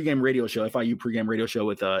the pregame radio show, FIU pregame radio show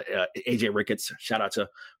with AJ Ricketts. Shout out to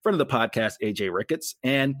friend of the podcast, AJ Ricketts.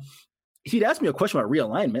 And he'd asked me a question about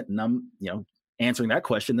realignment, and I'm, answering that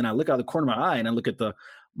question. Then I look out the corner of my eye and I look at the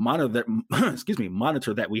monitor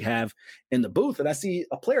that we have in the booth, and I see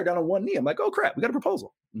a player down on one knee. I'm like, oh crap, we got a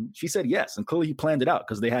proposal. And she said yes, and clearly he planned it out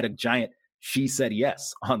because they had a giant "she said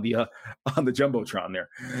yes" on the jumbotron there.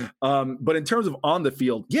 But in terms of on the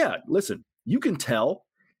field, yeah, listen, you can tell.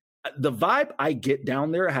 The vibe I get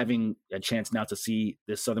down there, having a chance now to see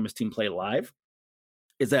this Southern Miss team play live,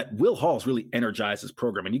 is that Will Hall's really energized his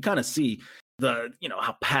program. And you kind of see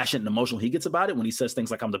how passionate and emotional he gets about it when he says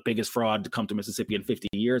things like, I'm the biggest fraud to come to Mississippi in 50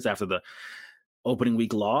 years after the opening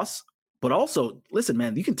week loss. But also, listen,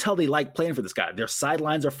 man, you can tell they like playing for this guy. Their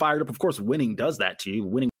sidelines are fired up. Of course, winning does that to you.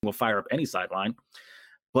 Winning will fire up any sideline.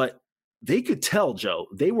 But they could tell, Joe,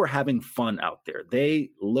 they were having fun out there.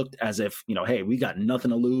 They looked as if, hey, we got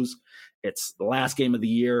nothing to lose. It's the last game of the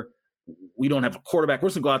year. We don't have a quarterback. We're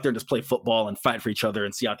just going to go out there and just play football and fight for each other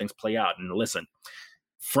and see how things play out. And listen,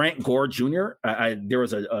 Frank Gore Jr., there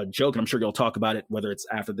was a joke, and I'm sure you'll talk about it, whether it's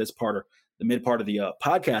after this part or the mid part of the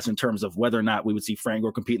podcast, in terms of whether or not we would see Frank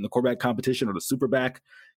Gore compete in the quarterback competition or the Superback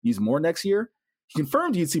use more next year. He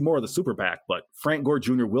confirmed you'd see more of the Superback, but Frank Gore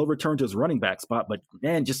Jr. will return to his running back spot. But,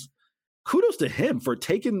 man, just kudos to him for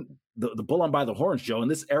taking the bull on by the horns, Joe, in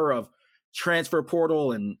this era of transfer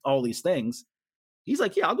portal and all these things. He's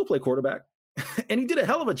like, yeah, I'll go play quarterback. And he did a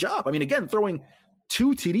hell of a job. I mean, again, throwing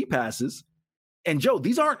 2 TD passes. And, Joe,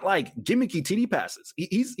 these aren't like gimmicky TD passes.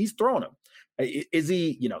 He's throwing them. Is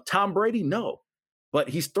he, Tom Brady? No. But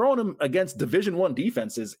he's throwing them against Division I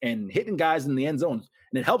defenses and hitting guys in the end zone.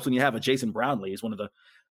 And it helps when you have a Jason Brownlee. He's one of the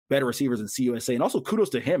better receivers in CUSA. And also kudos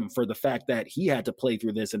to him for the fact that he had to play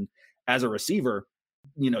through this. And as a receiver,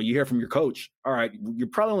 you hear from your coach, all right, you're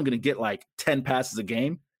probably only going to get like 10 passes a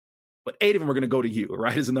game, but 8 of them are going to go to you,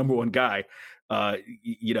 right, as the number one guy.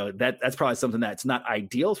 That's probably something that's not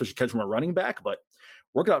ideal, especially catch from a running back, but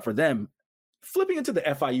working out for them. Flipping into the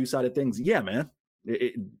FIU side of things, yeah, man,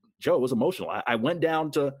 Joe, it was emotional. I went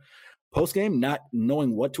down to postgame not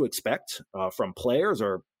knowing what to expect from players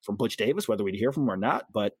or from Butch Davis, whether we'd hear from him or not,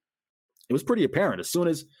 but it was pretty apparent. As soon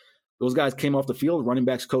as those guys came off the field, running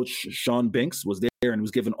backs coach Sean Binks was there and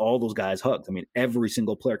was giving all those guys hugs. I mean, every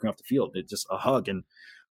single player came off the field, it's just a hug. And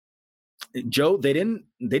Joe, they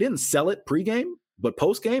didn't sell it pregame, but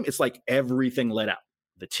postgame, it's like everything let out.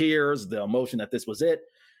 The tears, the emotion that this was it.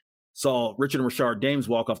 Saw Richard and Rashard Dames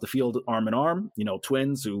walk off the field arm in arm,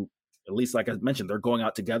 twins who, at least like I mentioned, they're going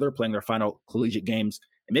out together, playing their final collegiate games,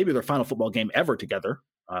 and maybe their final football game ever together,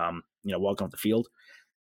 walking off the field.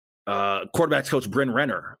 Quarterbacks coach Bryn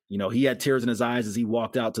Renner, he had tears in his eyes as he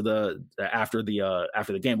walked out to after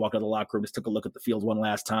the game, walked out of the locker room, just took a look at the field one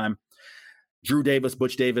last time. Drew Davis,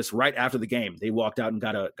 Butch Davis, right after the game, they walked out and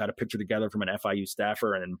got a picture together from an FIU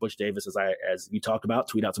staffer, and Butch Davis, as you talked about,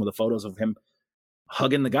 tweet out some of the photos of him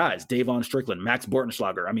hugging the guys, Davon Strickland, Max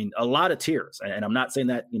Bortenschlager. I mean, a lot of tears, and I'm not saying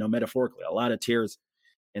that metaphorically. A lot of tears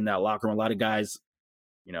in that locker room. A lot of guys,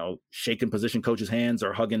 shaking position coaches' hands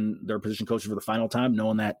or hugging their position coaches for the final time,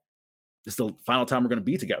 knowing that it's the final time we're going to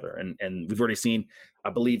be together. And we've already seen, I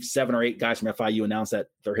believe, 7 or 8 guys from FIU announce that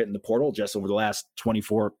they're hitting the portal just over the last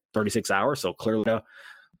 24, 36 hours. So clearly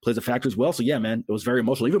plays a factor as well. So yeah, man, it was very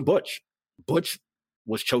emotional. Even Butch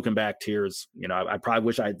was choking back tears. I probably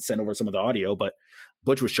wish I had sent over some of the audio, but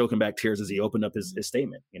Butch was choking back tears as he opened up his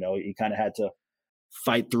statement. He kind of had to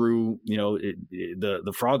fight through,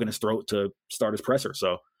 the frog in his throat to start his presser.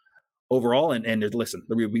 So overall, and listen,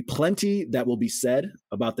 there will be plenty that will be said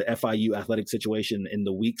about the FIU athletic situation in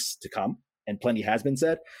the weeks to come, and plenty has been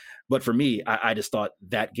said. But for me, I just thought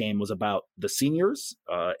that game was about the seniors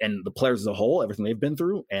and the players as a whole, everything they've been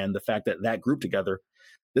through, and the fact that group together.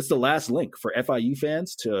 This is the last link for FIU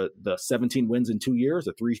fans to the 17 wins in 2 years,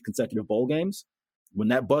 the 3 consecutive bowl games. When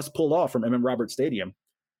that bus pulled off from M.M. Roberts Stadium,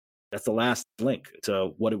 that's the last link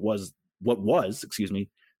to what was,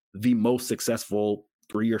 the most successful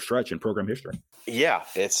 3-year stretch in program history. Yeah,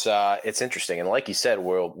 it's interesting. And like you said,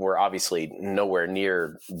 we're obviously nowhere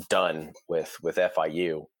near done with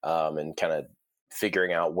FIU and kind of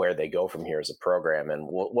figuring out where they go from here as a program. And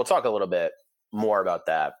we'll talk a little bit more about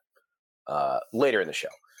that later in the show.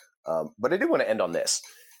 But I do want to end on this.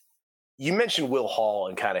 You mentioned Will Hall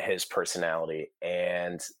and kind of his personality,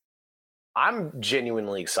 and I'm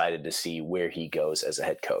genuinely excited to see where he goes as a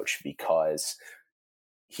head coach, because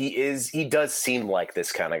he does seem like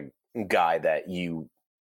this kind of guy that you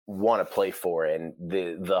want to play for, and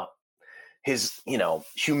his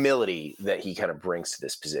humility that he kind of brings to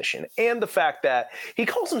this position, and the fact that he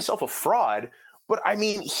calls himself a fraud. But I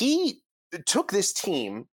mean, he took this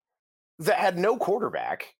team that had no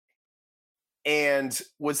quarterback and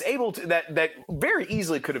was able to that very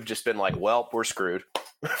easily could have just been like, well, we're screwed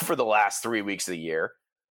for the last 3 weeks of the year.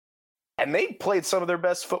 And they played some of their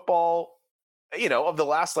best football, of the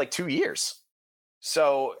last 2 years.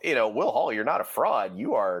 So, Will Hall, you're not a fraud.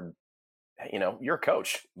 You are, you're a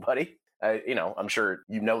coach, buddy. I'm sure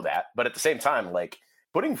you know that. But at the same time,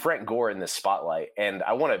 putting Frank Gore in this spotlight, and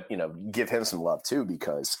I want to, give him some love too,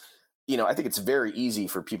 because I think it's very easy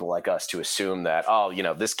for people like us to assume that,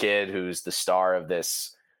 this kid who's the star of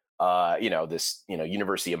this,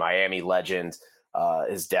 University of Miami legend,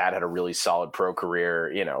 his dad had a really solid pro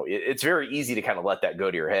career. It's very easy to kind of let that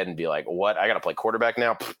go to your head and be like, what? I got to play quarterback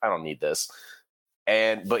now? I don't need this.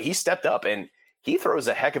 But he stepped up and he throws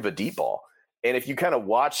a heck of a deep ball. And if you kind of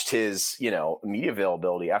watched his, media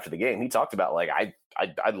availability after the game, he talked about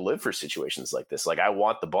I live for situations like this. I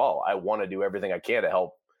want the ball. I want to do everything I can to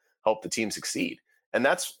help the team succeed. And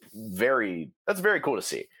that's very cool to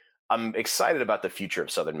see. I'm excited about the future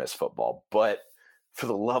of Southern Miss football, but for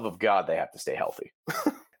the love of God, they have to stay healthy.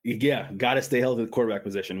 Yeah, got to stay healthy at the quarterback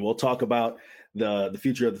position. We'll talk about the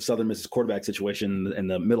future of the Southern Miss quarterback situation in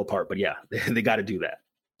the middle part, but yeah, they got to do that.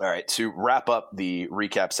 All right, to wrap up the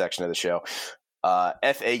recap section of the show,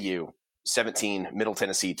 FAU 17, Middle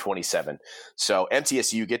Tennessee 27. So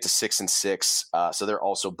MTSU get to 6-6, so they're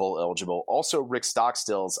also bowl eligible. Also, Rick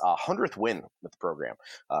Stockstill's 100th win with the program,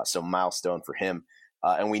 so milestone for him.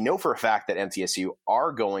 And we know for a fact that MTSU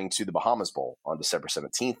are going to the Bahamas Bowl on December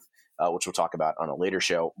 17th. Which we'll talk about on a later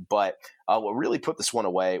show. But what really put this one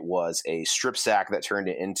away was a strip sack that turned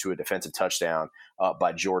it into a defensive touchdown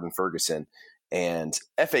by Jordan Ferguson. And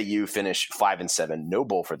FAU finished 5-7, no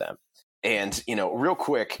bowl for them. And, real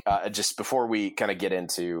quick, just before we kind of get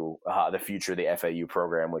into the future of the FAU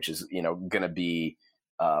program, which is, going to be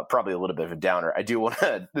probably a little bit of a downer, I do want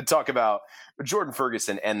to talk about Jordan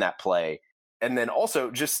Ferguson and that play. And then also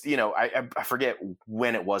just, I forget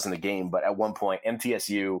when it was in the game, but at one point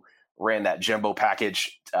MTSU ran that jumbo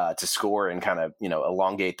package to score and kind of,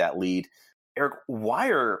 elongate that lead. Eric, why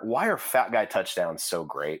are fat guy touchdowns so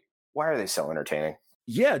great? Why are they so entertaining?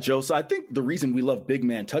 Yeah, Joe. So I think the reason we love big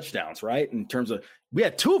man touchdowns, right? In terms of, we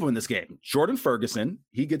had two of them in this game. Jordan Ferguson,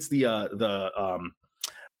 he gets the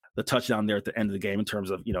touchdown there at the end of the game in terms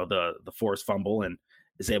of, the forced fumble, and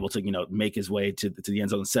is able to, make his way to the end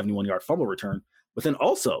zone, 71-yard fumble return. But then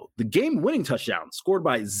also the game-winning touchdown scored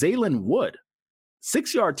by Zaylen Wood,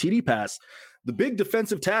 6-yard TD pass, the big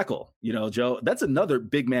defensive tackle, Joe, that's another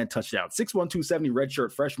big man touchdown. 6'1", 270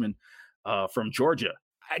 redshirt freshman from Georgia.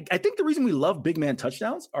 I think the reason we love big man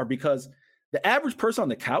touchdowns are because the average person on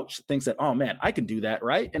the couch thinks that, oh man, I can do that,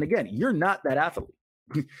 right? And again, you're not that athlete.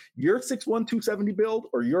 Your 6'1", 270 build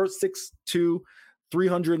or your 6'2",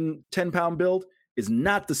 310-pound build is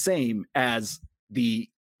not the same as the,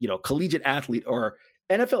 collegiate athlete or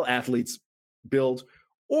NFL athletes build.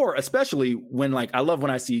 Or especially when, I love when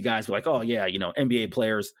I see guys who are like, oh, yeah, NBA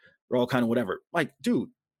players are all kind of whatever. Like, dude,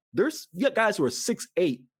 you got guys who are 6'8",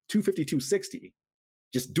 250, 260,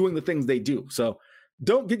 just doing the things they do. So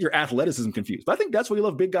don't get your athleticism confused. But I think that's why you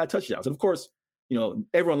love big guy touchdowns. And of course,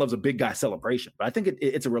 everyone loves a big guy celebration. But I think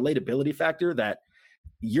it's a relatability factor that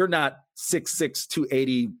you're not 6'6",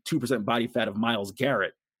 280, 2% body fat of Myles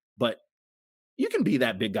Garrett, but you can be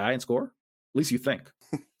that big guy and score. At least you think.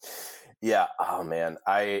 Yeah. Oh man.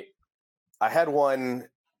 I had one,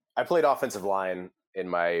 I played offensive line in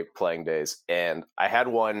my playing days, and I had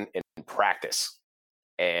one in practice,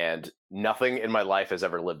 and nothing in my life has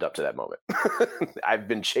ever lived up to that moment. I've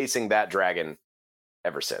been chasing that dragon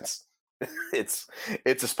ever since. It's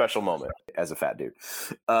a special moment as a fat dude.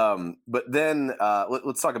 But then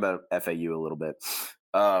let's talk about FAU a little bit.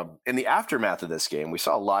 In the aftermath of this game, we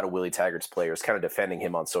saw a lot of Willie Taggart's players kind of defending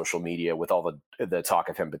him on social media with all the talk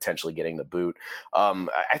of him potentially getting the boot.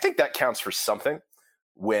 I think that counts for something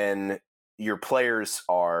when your players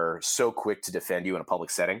are so quick to defend you in a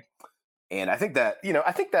public setting. And I think that,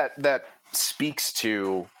 that speaks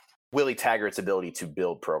to Willie Taggart's ability to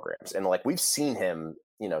build programs. And we've seen him,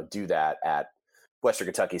 do that at Western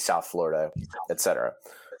Kentucky, South Florida, et cetera.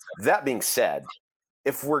 That being said,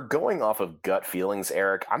 if we're going off of gut feelings,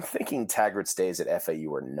 Eric, I'm thinking Taggart's days at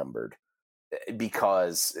FAU are numbered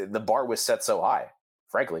because the bar was set so high,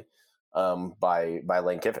 frankly, by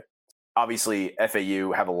Lane Kiffin. Obviously,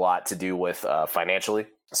 FAU have a lot to do with financially,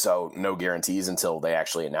 so no guarantees until they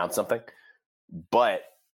actually announce something. But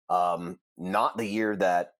not the year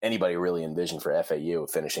that anybody really envisioned for FAU,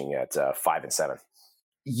 finishing at 5-7.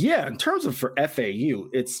 Yeah, in terms of for FAU,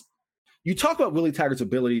 you talk about Willie Taggart's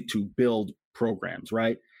ability to build programs,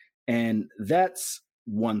 right? And that's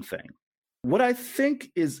one thing. What I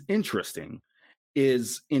think is interesting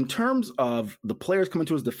is in terms of the players coming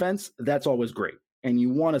to his defense, that's always great. And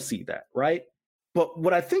you want to see that, right? But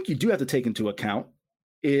what I think you do have to take into account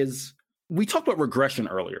is we talked about regression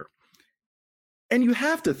earlier. And you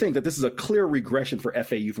have to think that this is a clear regression for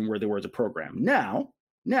FAU from where they were as a program. Now,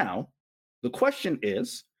 the question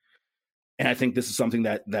is, and I think this is something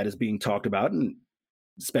that is being talked about and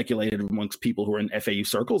speculated amongst people who are in FAU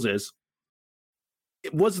circles, is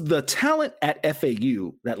was the talent at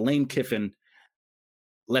FAU that Lane Kiffin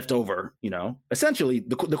left over, essentially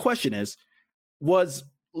the question is, was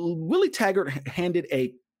Willie Taggart handed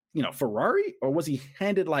a, Ferrari, or was he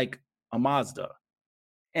handed like a Mazda?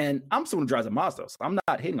 And I'm someone who drives a Mazda, so I'm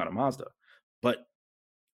not hating on a Mazda. But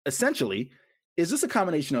essentially, is this a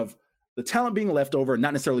combination of the talent being left over,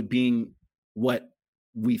 not necessarily being what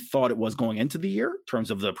we thought it was going into the year in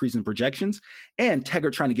terms of the preseason projections, and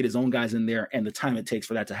Taggart trying to get his own guys in there and the time it takes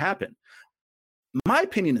for that to happen? My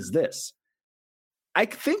opinion is this. I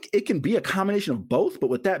think it can be a combination of both, but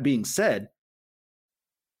with that being said,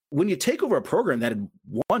 when you take over a program that had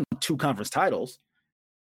won 2 conference titles,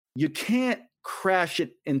 you can't crash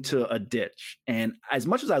it into a ditch. And as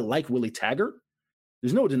much as I like Willie Taggart,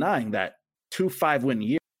 there's no denying that 2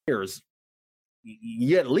 5-win years,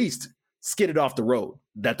 you at least skidded off the road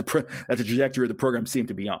that the trajectory of the program seemed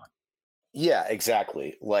to be on. Yeah,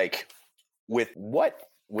 exactly. Like with what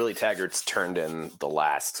Willie Taggart's turned in the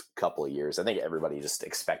last couple of years, I think everybody just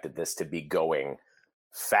expected this to be going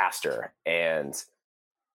faster. And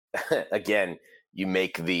again, you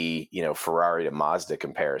make the, Ferrari to Mazda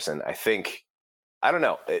comparison. I don't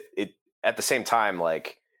know. It at the same time,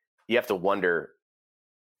 like you have to wonder,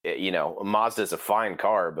 Mazda is a fine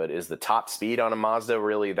car, but is the top speed on a Mazda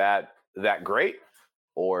really that great?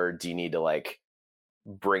 Or do you need to like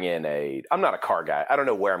bring in I'm not a car guy. I don't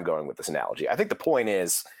know where I'm going with this analogy. I think the point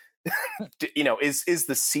is, is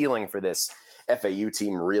the ceiling for this FAU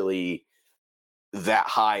team really that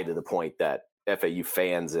high to the point that FAU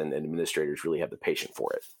fans and administrators really have the patience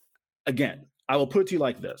for it? Again, I will put it to you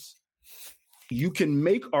like this. You can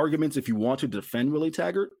make arguments if you want to defend Willie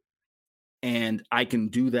Taggart, and I can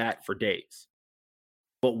do that for days.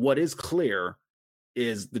 But what is clear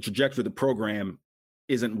is the trajectory of the program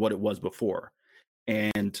isn't what it was before.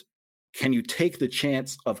 And can you take the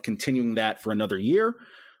chance of continuing that for another year?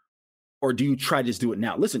 Or do you try to just do it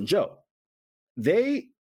now? Listen, Joe,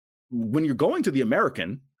 when you're going to the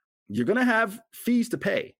American, you're going to have fees to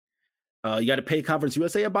pay. You got to pay Conference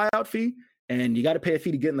USA a buyout fee, and you got to pay a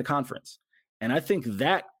fee to get in the conference. And I think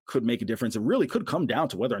that could make a difference. It really could come down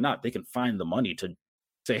to whether or not they can find the money to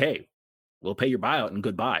say, hey, we'll pay your buyout and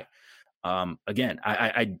goodbye. Again,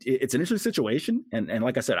 it's an interesting situation. And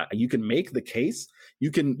like I said, you can make the case.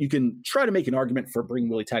 You can try to make an argument for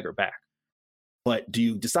bringing Willie Taggart back. But do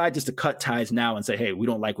you decide just to cut ties now and say, hey, we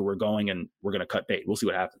don't like where we're going and we're going to cut bait? We'll see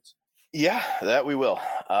what happens. Yeah, that we will.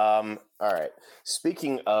 All right.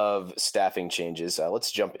 Speaking of staffing changes,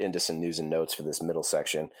 let's jump into some news and notes for this middle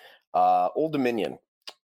section. Old Dominion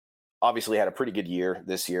obviously had a pretty good year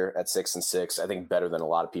this year at 6-6. I think better than a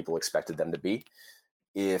lot of people expected them to be.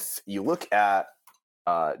 If you look at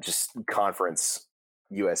just Conference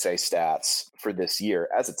USA stats for this year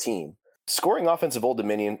as a team, scoring offense of Old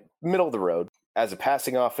Dominion, middle of the road. As a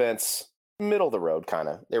passing offense, middle of the road, kind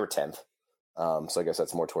of. They were 10th. So I guess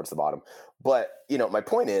that's more towards the bottom. But, my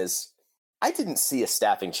point is, I didn't see a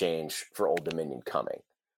staffing change for Old Dominion coming.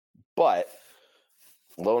 But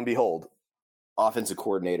lo and behold, offensive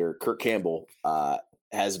coordinator Kirk Campbell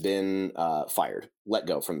has been fired, let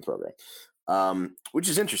go from the program, which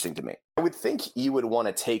is interesting to me. I would think you would want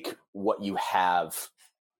to take what you have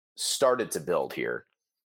started to build here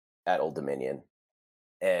at Old Dominion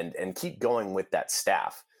and keep going with that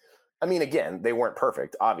staff. I mean, again, they weren't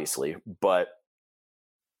perfect, obviously, but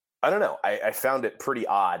I don't know. I found it pretty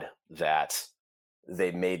odd that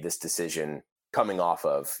they made this decision coming off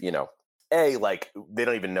of, like they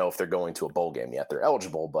don't even know if they're going to a bowl game yet. They're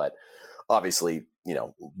eligible, but obviously,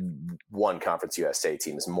 one Conference USA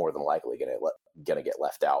team is more than likely going to get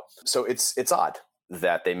left out. So it's odd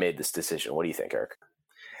that they made this decision. What do you think, Eric?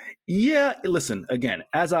 Yeah, listen, again,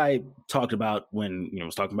 as I talked about when I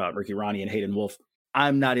was talking about Ricky Rahne and Hayden Wolff,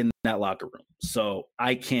 I'm not in that locker room. So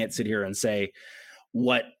I can't sit here and say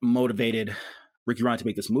what motivated Ricky Rahne to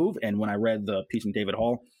make this move. And when I read the piece from David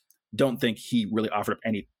Hall, don't think he really offered up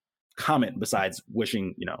any comment besides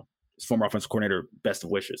wishing, his former offensive coordinator best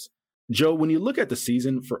of wishes. Joe, when you look at the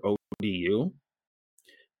season for ODU,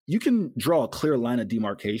 you can draw a clear line of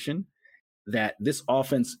demarcation that this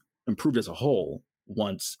offense improved as a whole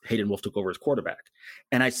once Hayden Wolff took over as quarterback.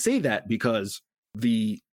 And I say that because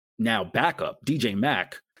the now backup, DJ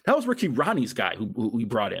Mack, that was Ricky Rahne's guy who we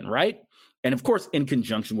brought in, right? And of course, in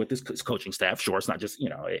conjunction with his coaching staff, sure, it's not just,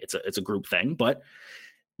 it's a group thing. But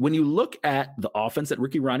when you look at the offense that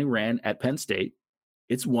Ricky Rahne ran at Penn State,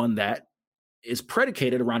 it's one that is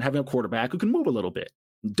predicated around having a quarterback who can move a little bit.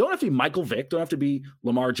 Don't have to be Michael Vick, don't have to be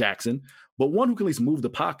Lamar Jackson, but one who can at least move the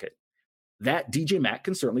pocket. That DJ Mack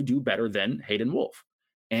can certainly do better than Hayden Wolff.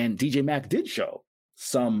 And DJ Mack did show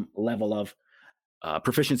some level of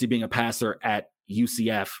proficiency being a passer at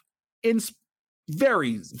UCF in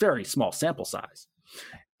very, very small sample size.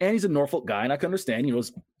 And he's a Norfolk guy, and I can understand,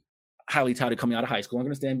 he's highly touted coming out of high school. I can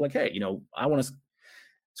understand, like, hey, I want to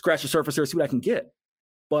scratch the surface here, see what I can get.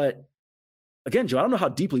 But again, Joe, I don't know how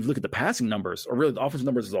deeply you look at the passing numbers or really the offensive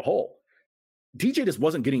numbers as a whole. DJ just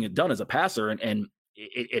wasn't getting it done as a passer, and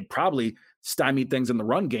it probably stymied things in the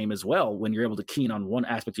run game as well when you're able to keen on one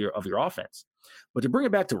aspect of your offense. But to bring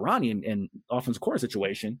it back to Rahne and offensive corner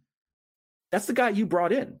situation, that's the guy you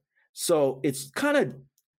brought in. So it's kind of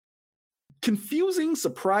confusing,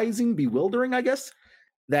 surprising, bewildering, I guess,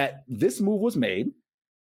 that this move was made.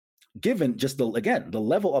 given just the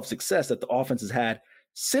level of success that the offense has had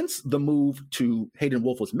since the move to Hayden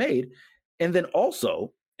Wolff was made. And then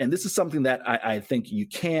also, and this is something that I think you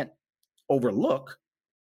can't overlook,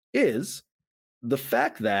 is the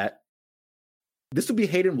fact that this would be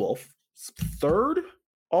Hayden Wolff's third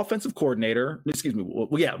offensive coordinator. Excuse me.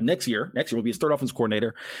 Well, yeah, next year will be his third offensive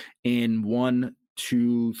coordinator in 1,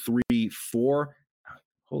 2, 3, 4.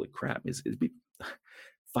 Holy crap! Is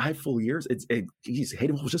 5 full years?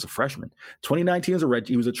 Hayden Wolff was just a freshman. 2019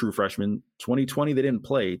 he was a true freshman. 2020 they didn't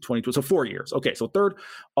play. 2020, so 4 years. Okay, so third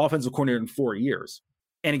offensive coordinator in 4 years,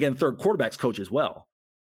 and again third quarterbacks coach as well.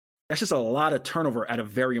 That's just a lot of turnover at a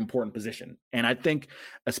very important position. And I think,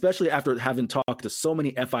 especially after having talked to so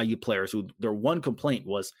many FIU players who their one complaint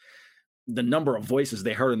was the number of voices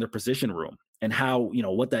they heard in their position room and how,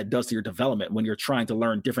 what that does to your development when you're trying to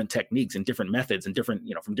learn different techniques and different methods and different,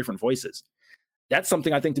 from different voices. That's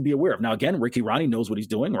something I think to be aware of. Now, again, Ricky Rahne knows what he's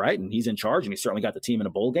doing, right? And he's in charge, and he certainly got the team in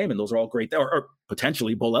a bowl game, and those are all great, or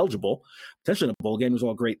potentially bowl eligible. Potentially in a bowl game is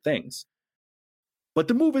all great things. But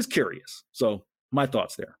the move is curious. So my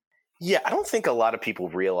thoughts there. Yeah, I don't think a lot of people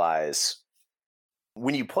realize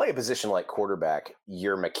when you play a position like quarterback,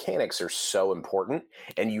 your mechanics are so important,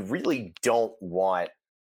 and you really don't want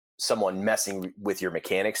someone messing with your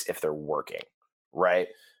mechanics if they're working, right?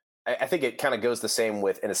 I think it kind of goes the same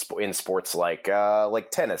with in sports like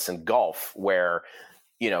tennis and golf, where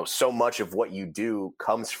so much of what you do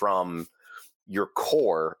comes from your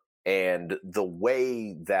core and the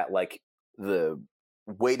way that the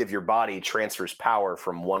weight of your body transfers power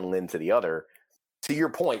from one limb to the other. To your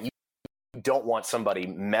point, you don't want somebody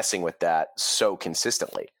messing with that so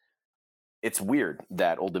consistently. It's weird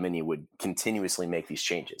that Old Dominion would continuously make these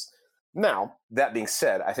changes. Now, that being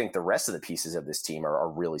said, I think the rest of the pieces of this team are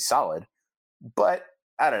really solid. But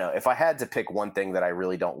I don't know. If I had to pick one thing that I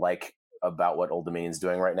really don't like about what Old Dominion's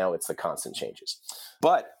doing right now, it's the constant changes.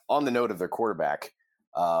 But on the note of their quarterback,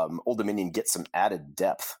 Old Dominion gets some added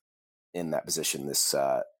depth in that position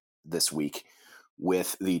this week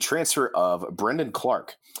with the transfer of Brendan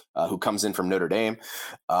Clark, who comes in from Notre Dame.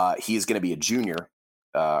 He is going to be a junior,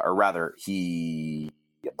 or rather, I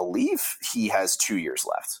believe he has 2 years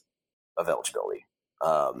left of eligibility,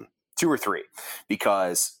 2 or 3,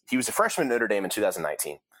 because he was a freshman at Notre Dame in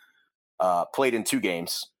 2019, played in 2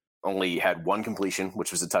 games, only had 1 completion,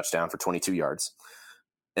 which was a touchdown for 22 yards.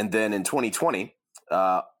 And then in 2020,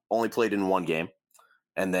 only played in 1 game,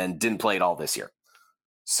 and then didn't play at all this year.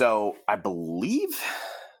 So I believe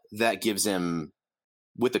that gives him,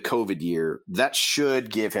 with the COVID year, that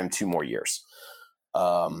should give him 2 more years.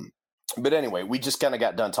 But anyway, we just kind of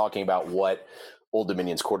got done talking about what Old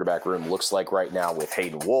Dominion's quarterback room looks like right now with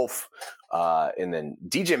Hayden Wolff. And then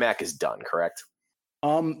DJ Mack is done, correct?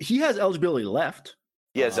 He has eligibility left.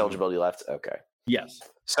 He has eligibility left? Okay. Yes.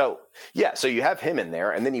 So you have him in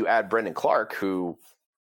there, and then you add Brendan Clark, who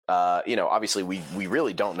obviously we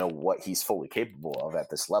really don't know what he's fully capable of at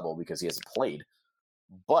this level because he hasn't played,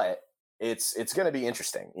 but it's going to be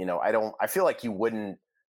interesting. I feel like you wouldn't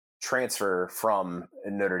transfer from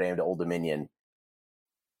Notre Dame to Old Dominion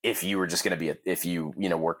if you were just going to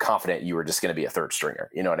be were confident you were just going to be a third stringer.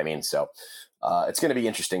 You know what I mean? So it's going to be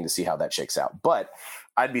interesting to see how that shakes out, but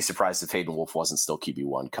I'd be surprised if Hayden Wolff wasn't still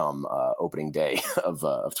QB1 come opening day of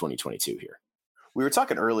 2022 here. We were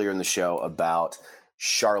talking earlier in the show about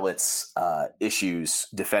Charlotte's issues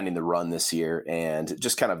defending the run this year and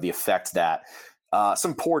just kind of the effect that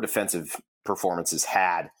some poor defensive performances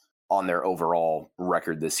had on their overall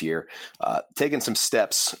record this year. Taking some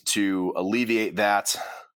steps to alleviate that.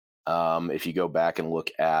 If you go back and look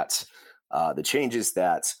at the changes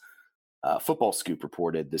that Football Scoop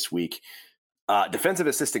reported this week, defensive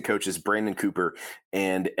assistant coaches Brandon Cooper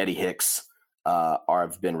and Eddie Hicks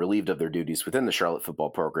have been relieved of their duties within the Charlotte football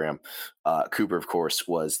program. Cooper, of course,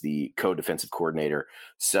 was the co-defensive coordinator.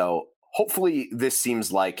 So hopefully this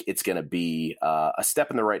seems like it's going to be a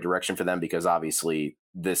step in the right direction for them, because obviously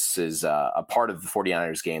this is a part of the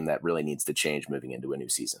 49ers game that really needs to change moving into a new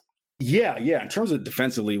season. Yeah. In terms of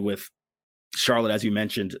defensively with Charlotte, as you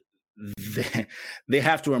mentioned, they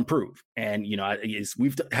have to improve. And,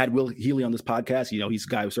 we've had Will Healy on this podcast. He's a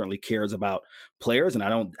guy who certainly cares about players. And I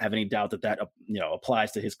don't have any doubt that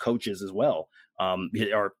applies to his coaches as well.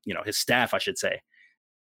 Or his staff, I should say.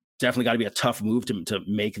 Definitely got to be a tough move to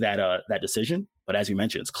make that decision. But as you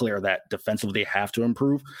mentioned, it's clear that defensively they have to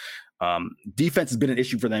improve. Defense has been an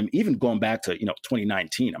issue for them, even going back to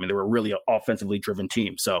 2019. I mean, they were really an offensively driven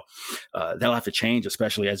team. So they'll have to change,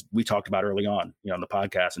 especially as we talked about early on, in the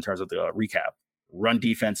podcast in terms of the recap. run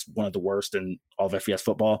defense, one of the worst in all of FBS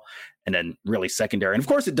football, and then really secondary. And of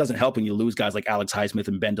course, it doesn't help when you lose guys like Alex Highsmith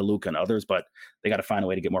and Ben DeLuca and others, but they got to find a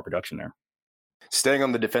way to get more production there. Staying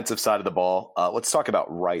on the defensive side of the ball, let's talk about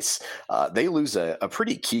Rice. They lose a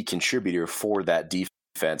pretty key contributor for that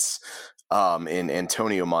defense in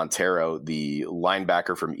Antonio Montero, the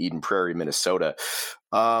linebacker from Eden Prairie, Minnesota.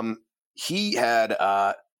 He's going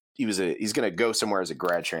to go somewhere as a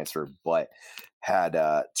grad transfer, but had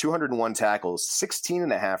 201 tackles,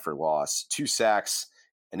 16.5 for loss, 2 sacks,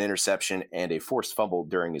 an interception, and a forced fumble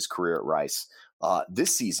during his career at Rice.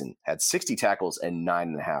 This season had 60 tackles and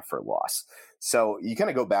 9.5 for loss. So you kind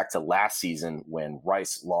of go back to last season when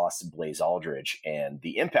Rice lost Blaze Aldridge and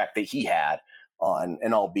the impact that he had on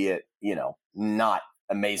an albeit, not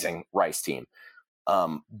amazing Rice team.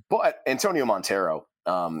 But Antonio Montero,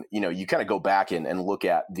 you kind of go back and look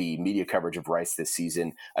at the media coverage of Rice this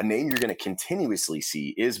season. A name you're going to continuously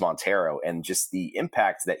see is Montero, and just the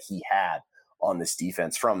impact that he had on this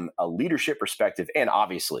defense from a leadership perspective and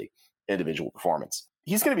obviously individual performance.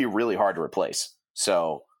 He's going to be really hard to replace.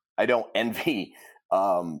 So I don't envy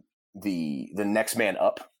the next man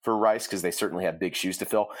up for Rice, because they certainly have big shoes to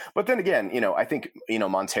fill. But then again, I think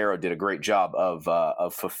Montero did a great job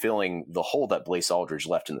of fulfilling the hole that Blaze Aldridge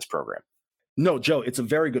left in this program. No, Joe, it's a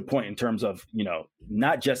very good point in terms of,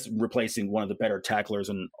 not just replacing one of the better tacklers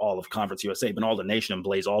in all of Conference USA, but all the nation in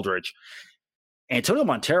Blaze Aldridge. Antonio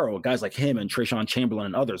Montero, guys like him and Trayshawn Chamberlain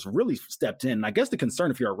and others really stepped in. And I guess the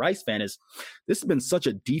concern, if you're a Rice fan, is this has been such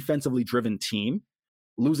a defensively driven team.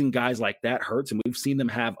 Losing guys like that hurts, and we've seen them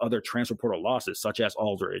have other transfer portal losses, such as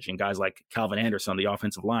Aldridge and guys like Calvin Anderson on the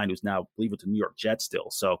offensive line, who's now, I believe, with the New York Jets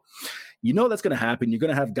still. So that's going to happen. You're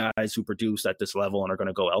going to have guys who produce at this level and are going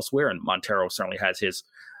to go elsewhere, and Montero certainly has his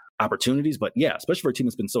opportunities. But yeah, especially for a team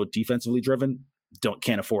that's been so defensively driven,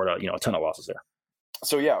 can't afford a ton of losses there.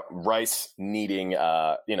 So yeah, Rice needing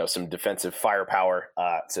some defensive firepower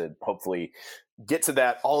to hopefully get to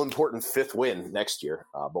that all-important 5th win next year,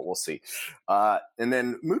 but we'll see. And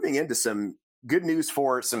then moving into some good news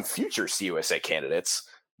for some future CUSA candidates,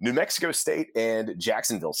 New Mexico State and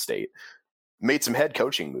Jacksonville State made some head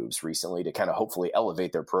coaching moves recently to kind of hopefully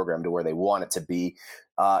elevate their program to where they want it to be.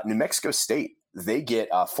 New Mexico State, they get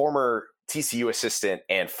former TCU assistant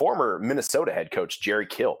and former Minnesota head coach Jerry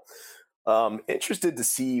Kill. Interested to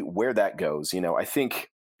see where that goes. I think,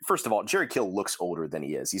 first of all, Jerry Kill looks older than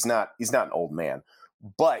he is. He's not an old man,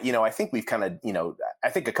 but I think we've kind of, I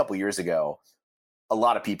think a couple years ago, a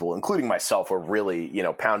lot of people, including myself, were really,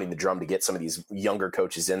 pounding the drum to get some of these younger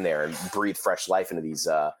coaches in there and breathe fresh life into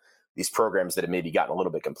these programs that have maybe gotten a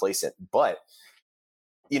little bit complacent. But,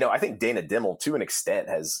 I think Dana Dimmel, to an extent,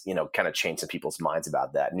 has, kind of changed some people's minds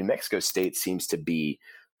about that. New Mexico State seems to be,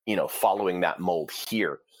 following that mold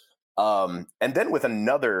here. And then with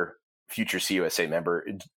another future CUSA member,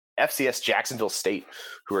 FCS Jacksonville State,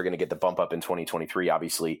 who are going to get the bump up in 2023,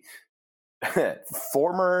 obviously.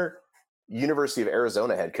 Former University of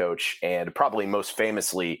Arizona head coach and probably most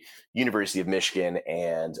famously University of Michigan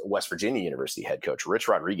and West Virginia University head coach, Rich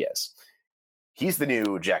Rodriguez. He's the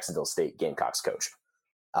new Jacksonville State Gamecocks coach.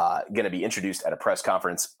 Going to be introduced at a press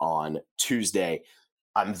conference on Tuesday.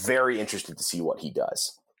 I'm very interested to see what he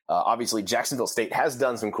does. Obviously, Jacksonville State has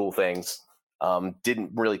done some cool things.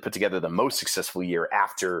 Didn't really put together the most successful year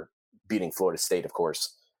after beating Florida State, of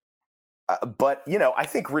course. But I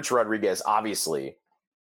think Rich Rodriguez obviously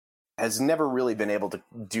has never really been able to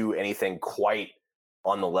do anything quite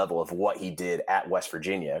on the level of what he did at West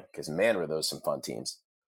Virginia, because, man, were those some fun teams.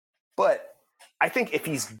 But I think if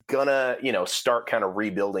he's gonna, start kind of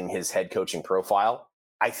rebuilding his head coaching profile,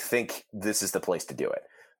 I think this is the place to do it.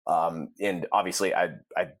 And obviously, I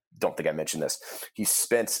don't think I mentioned this. He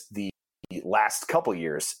spent the last couple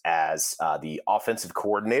years as the offensive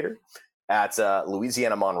coordinator at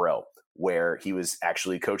Louisiana Monroe, where he was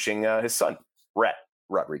actually coaching his son, Rhett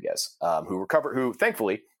Rodriguez, who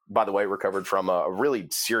thankfully, by the way, recovered from a really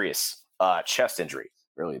serious chest injury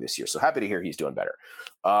earlier this year. So happy to hear he's doing better.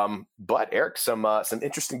 But Eric, some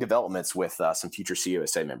interesting developments with some future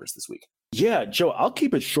CUSA members this week. Yeah, Joe, I'll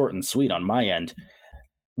keep it short and sweet on my end.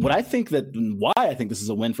 Why I think this is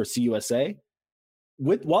a win for CUSA,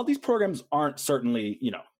 while these programs aren't certainly,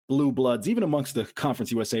 blue bloods, even amongst the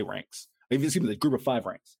Conference USA ranks, even the Group of 5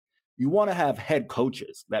 ranks, you want to have head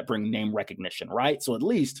coaches that bring name recognition, right? So at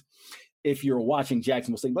least if you're watching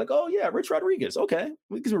Jacksonville State, like, oh yeah, Rich Rodriguez, okay,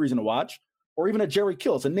 it gives me a reason to watch. Or even a Jerry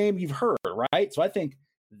Kill, it's a name you've heard, right? So I think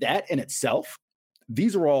that in itself,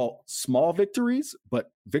 these are all small victories,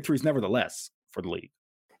 but victories nevertheless for the league.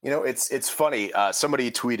 It's funny. Somebody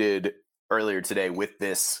tweeted earlier today with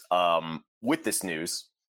this news,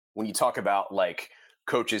 when you talk about like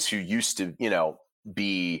coaches who used to,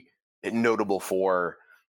 be notable for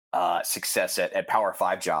success at Power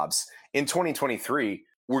 5 jobs. In 2023,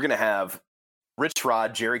 we're going to have Rich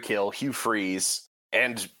Rod, Jerry Kill, Hugh Freeze,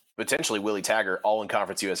 and potentially Willie Taggart all in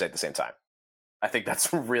Conference USA at the same time. I think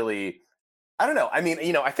that's really, I don't know. I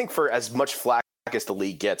mean, I think for as much flack as the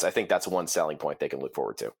league gets, I think that's one selling point they can look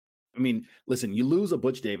forward to. I mean, listen, you lose a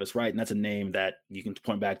Butch Davis, right? And that's a name that you can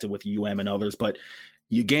point back to with UM and others, but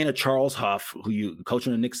you gain a Charles Huff, who you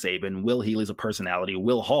coaching a Nick Saban. Will Healy's a personality.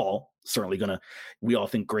 Will Hall, certainly we all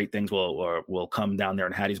think great things will come down there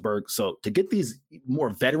in Hattiesburg. So to get these more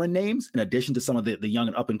veteran names, in addition to some of the young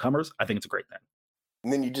and up and comers, I think it's a great thing.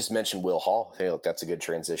 And then you just mentioned Will Hall. I think that's a good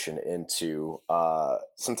transition into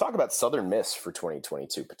some talk about Southern Miss for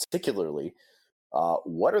 2022, particularly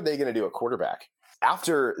what are they going to do at quarterback?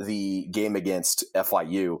 After the game against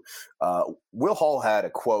FIU, Will Hall had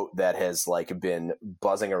a quote that has been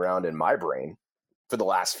buzzing around in my brain for the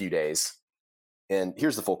last few days. And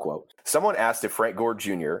here's the full quote. Someone asked if Frank Gore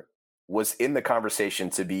Jr. was in the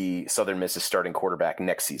conversation to be Southern Miss's starting quarterback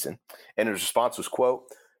next season. And his response was, quote,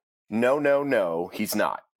 no, he's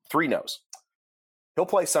not. 3 no's. He'll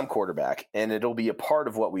play some quarterback, and it'll be a part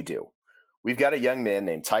of what we do. We've got a young man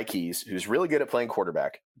named Ty Keys who's really good at playing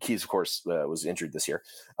quarterback. Keys, of course, was injured this year.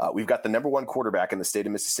 We've got the number 1 quarterback in the state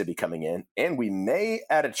of Mississippi coming in, and we may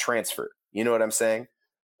add a transfer. You know what I'm saying?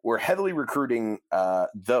 We're heavily recruiting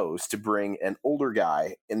those to bring an older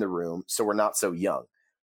guy in the room so we're not so young.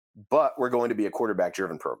 But we're going to be a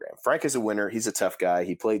quarterback-driven program. Frank is a winner. He's a tough guy.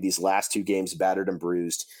 He played these last 2 games battered and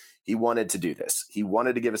bruised. He wanted to do this. He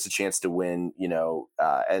wanted to give us a chance to win,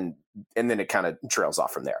 and then it kind of trails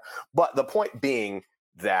off from there. But the point being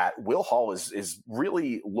that Will Hall is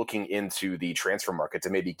really looking into the transfer market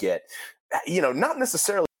to maybe get, not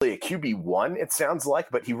necessarily a QB1, it sounds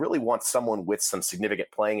like, but he really wants someone with some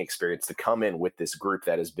significant playing experience to come in with this group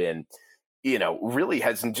that has been, really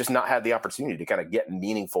has just not had the opportunity to kind of get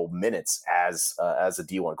meaningful minutes as a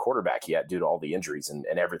D1 quarterback yet due to all the injuries and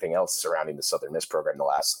everything else surrounding the Southern Miss program the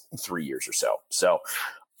last 3 years or so. So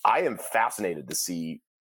I am fascinated to see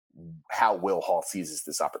how Will Hall seizes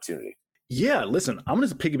this opportunity. Yeah, listen, I'm going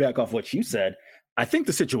to piggyback off what you said. I think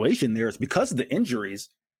the situation there is because of the injuries,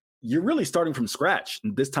 you're really starting from scratch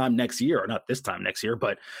this time next year, or not this time next year,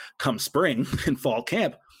 but come spring and fall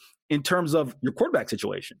camp in terms of your quarterback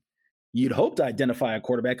situation. You'd hope to identify a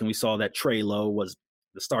quarterback, and we saw that Trey Lowe was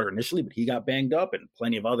the starter initially, but he got banged up, and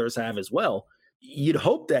plenty of others have as well. You'd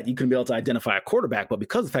hope that you can be able to identify a quarterback, but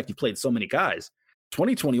because of the fact you played so many guys,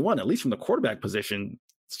 2021, at least from the quarterback position,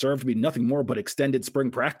 served to be nothing more but extended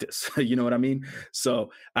spring practice. You know what I mean?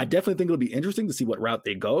 So I definitely think it'll be interesting to see what route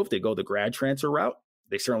they go. If they go the grad transfer route,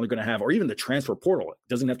 they certainly going to have, or even the transfer portal. It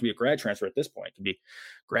doesn't have to be a grad transfer at this point. It can be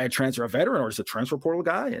grad transfer, a veteran, or just a transfer portal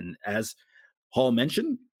guy. And as Hall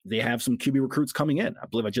mentioned, they have some QB recruits coming in. I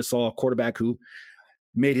believe I just saw a quarterback who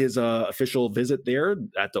made his official visit there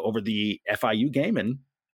over the FIU game, and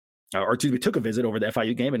took a visit over the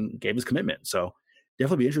FIU game and gave his commitment. So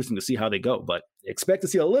definitely be interesting to see how they go. But expect to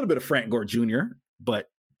see a little bit of Frank Gore Jr., but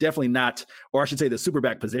definitely not, or I should say the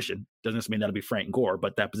superback position. Doesn't necessarily mean that'll be Frank Gore,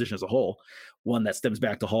 but that position as a whole, one that stems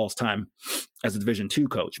back to Hall's time as a Division II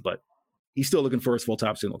coach. But he's still looking for his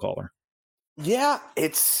full-time signal caller. Yeah,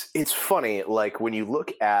 it's funny. Like when you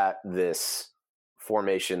look at this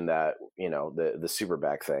formation that, the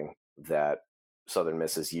superback thing that Southern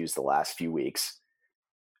Miss has used the last few weeks,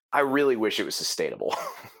 I really wish it was sustainable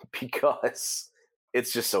because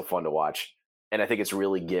it's just so fun to watch. And I think it's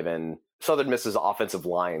really given Southern Miss's offensive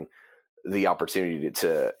line the opportunity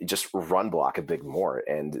to just run block a bit more.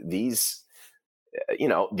 And these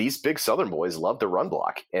big Southern boys love to run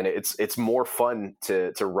block, and it's more fun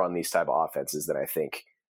to run these type of offenses than I think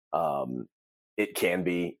it can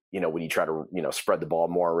be, when you try to, spread the ball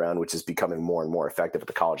more around, which is becoming more and more effective at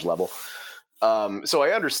the college level. So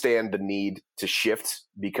I understand the need to shift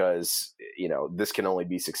because, this can only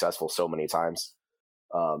be successful so many times,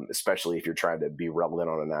 especially if you're trying to be relevant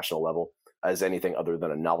on a national level as anything other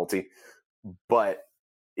than a novelty. But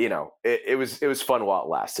it was fun while it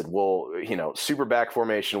lasted. We'll, superback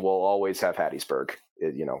formation will always have Hattiesburg,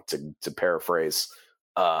 to paraphrase,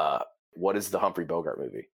 what is the Humphrey Bogart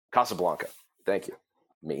movie? Casablanca. Thank you.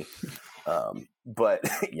 Me. But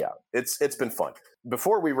yeah, it's been fun.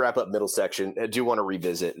 Before we wrap up middle section, I do want to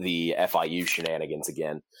revisit the FIU shenanigans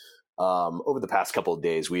again. Over the past couple of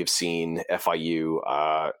days, we have seen FIU,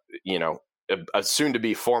 a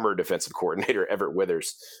soon-to-be former defensive coordinator, Everett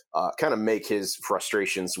Withers, kind of make his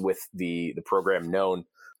frustrations with the program known.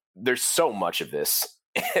 There's so much of this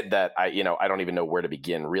that I don't even know where to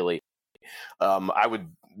begin, really. I would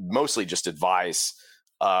mostly just advise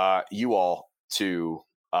you all to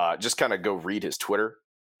just kind of go read his Twitter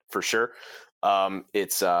for sure.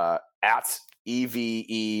 It's at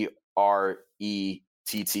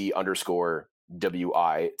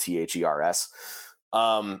EVERETT_WITHERS.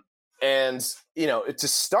 And, to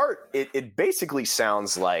start, it basically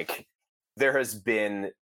sounds like there has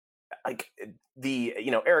been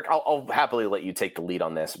Eric, I'll happily let you take the lead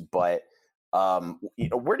on this, but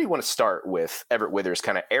where do you want to start with Everett Withers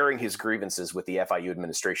kind of airing his grievances with the FIU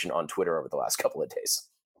administration on Twitter over the last couple of days?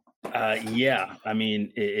 Yeah, I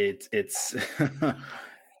mean, it's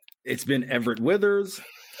it's been Everett Withers.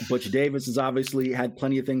 Butch Davis has obviously had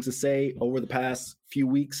plenty of things to say over the past few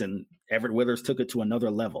weeks, and Everett Withers took it to another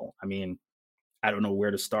level. I mean, I don't know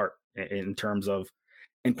where to start in terms of,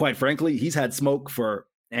 and quite frankly, he's had smoke for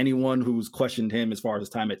anyone who's questioned him as far as his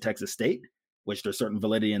time at Texas State, which there's certain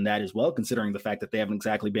validity in that as well, considering the fact that they haven't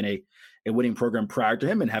exactly been a winning program prior to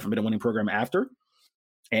him and haven't been a winning program after.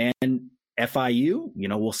 And FIU,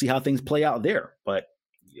 we'll see how things play out there. But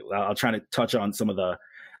I'll try to touch on some of the,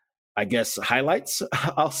 I guess, highlights,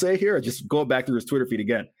 I'll say here. Just go back through his Twitter feed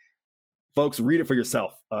again. Folks, read it for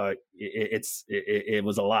yourself. It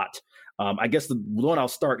was a lot. I guess the one I'll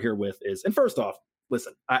start here with is, and first off,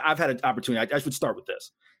 listen, I've had an opportunity. I should start with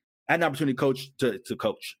this. I had an opportunity to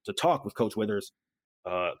talk with Coach Withers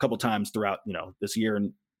a couple times throughout, this year.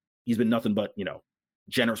 And he's been nothing but,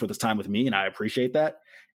 generous with his time with me. And I appreciate that.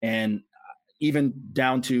 And even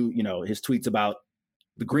down to, his tweets about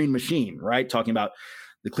the Green Machine, right? Talking about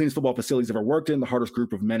the cleanest football facilities he's ever worked in, the hardest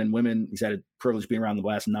group of men and women he's had a privilege being around the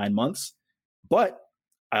last 9 months. But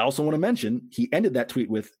I also want to mention, he ended that tweet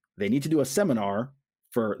with, they need to do a seminar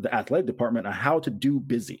for the athletic department on how to do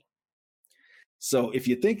busy. So if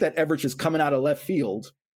you think that Everett is coming out of left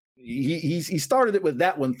field, he started it with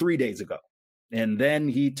that one 3 days ago. And then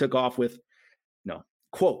he took off with,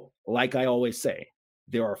 quote, like I always say,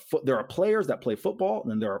 there are players that play football,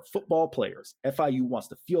 and then there are football players. FIU wants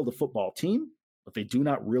to field a football team, but they do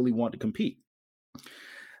not really want to compete.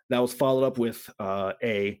 That was followed up with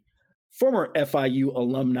a former FIU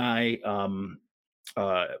alumni, he's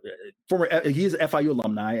an FIU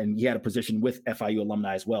alumni, and he had a position with FIU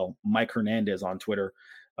alumni as well. Mike Hernandez on Twitter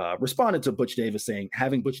responded to Butch Davis saying,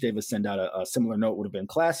 having Butch Davis send out a similar note would have been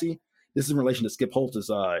classy. This is in relation to Skip Holtz's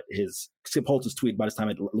tweet about his time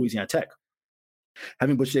at Louisiana Tech.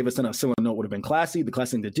 Having Butch Davis send a similar note would have been classy, the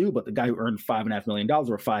classy thing to do, but the guy who earned $5.5 million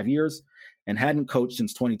over 5 years and hadn't coached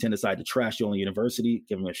since 2010 decided to trash the only university,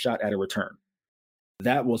 giving him a shot at a return.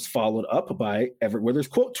 That was followed up by Everett Withers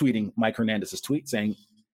quote tweeting Mike Hernandez's tweet saying,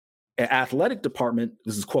 an athletic department,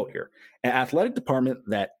 this is quote here, an athletic department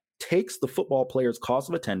that takes the football players' cost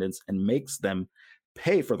of attendance and makes them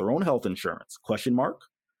pay for their own health insurance, ?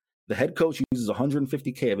 The head coach uses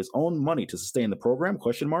 $150K of his own money to sustain the program, ?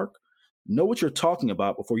 Know what you're talking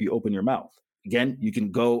about before you open your mouth. Again, you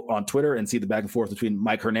can go on Twitter and see the back and forth between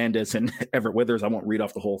Mike Hernandez and Everett Withers. I won't read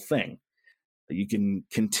off the whole thing. You can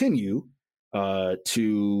continue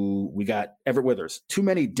we got Everett Withers. Too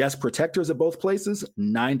many desk protectors at both places,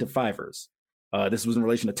 9-to-5ers. This was in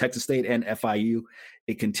relation to Texas State and FIU.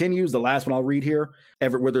 It continues. The last one I'll read here.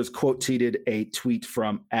 Everett Withers quote tweeted a tweet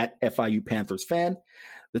from at FIU Panthers fan.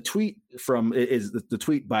 The tweet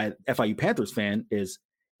by FIU Panthers fan is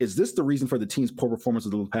this the reason for the team's poor performance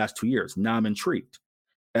of the past 2 years? Now I'm intrigued.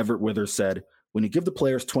 Everett Withers said, when you give the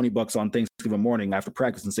players $20 on Thanksgiving morning after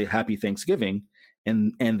practice and say Happy Thanksgiving,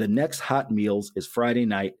 and the next hot meals is Friday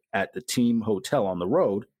night at the team hotel on the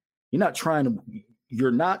road, you're not trying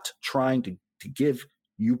to give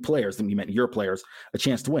you players, and you meant your players, a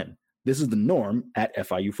chance to win. This is the norm at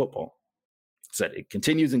FIU football. Said it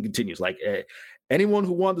continues and continues. Like anyone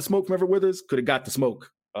who wanted the smoke from Everett Withers could have got the smoke.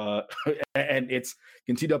 And it's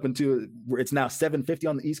continued up into it's now 7:50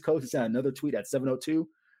 on the East Coast. It's another tweet at 7:02,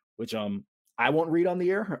 which I won't read on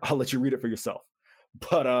the air. I'll let you read it for yourself.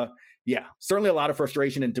 But yeah, certainly a lot of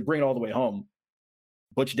frustration. And to bring it all the way home,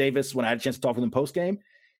 Butch Davis, when I had a chance to talk with him post game,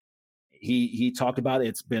 he talked about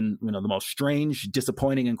it's been the most strange,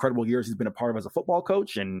 disappointing, incredible years he's been a part of as a football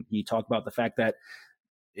coach, and he talked about the fact that.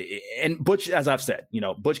 And Butch, as I've said,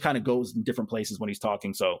 Butch kind of goes in different places when he's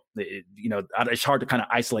talking. So, it's hard to kind of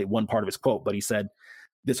isolate one part of his quote, but he said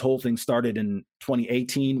this whole thing started in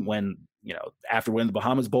 2018 when, after winning the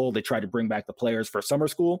Bahamas Bowl, they tried to bring back the players for summer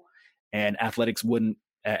school, and the athletic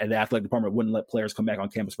department wouldn't let players come back on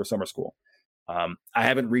campus for summer school. I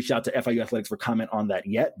haven't reached out to FIU Athletics for comment on that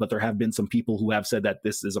yet, but there have been some people who have said that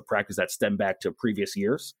this is a practice that stemmed back to previous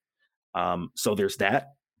years. So there's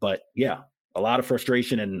that, but yeah. A lot of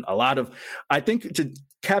frustration and I think to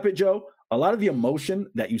cap it, Joe, a lot of the emotion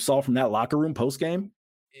that you saw from that locker room post game,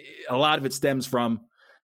 a lot of it stems from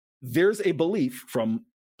there's a belief from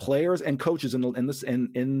players and coaches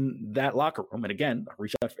in that locker room, and again,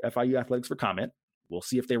 reach out to FIU Athletics for comment. We'll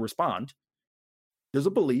see if they respond. There's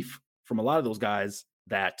a belief from a lot of those guys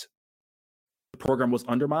that the program was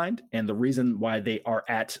undermined, and the reason why they are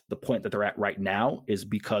at the point that they're at right now is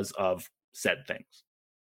because of said things.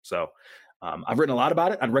 So I've written a lot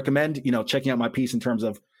about it. I'd recommend, checking out my piece in terms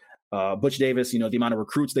of Butch Davis, the amount of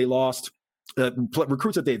recruits they lost,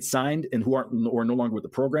 recruits that they had signed and who are no longer with the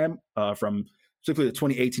program from specifically the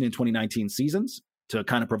 2018 and 2019 seasons, to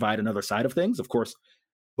kind of provide another side of things. Of course,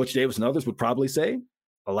 Butch Davis and others would probably say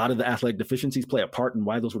a lot of the athletic deficiencies play a part in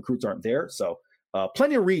why those recruits aren't there. So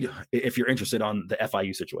plenty of read if you're interested on the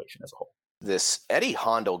FIU situation as a whole. This Eddie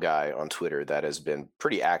Hondel guy on Twitter that has been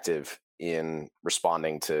pretty active in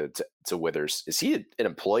responding to Withers, is he an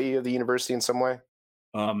employee of the university in some way?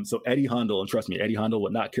 So Eddie Hondel, and trust me, Eddie Hondel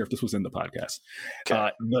would not care if this was in the podcast.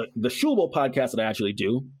 Okay. The Shule Bowl podcast that I actually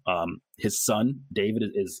do, his son David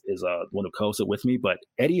is one who co-hosts it with me. But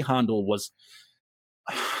Eddie Hondel was,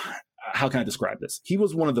 how can I describe this? He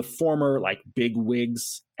was one of the former big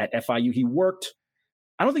wigs at FIU.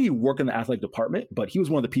 I don't think he worked in the athletic department, but he was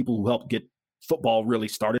one of the people who helped get football really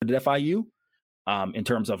started at FIU in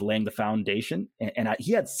terms of laying the foundation. And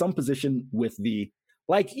he had some position with the.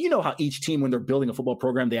 How each team, when they're building a football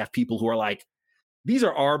program, they have people who are these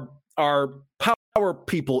are our power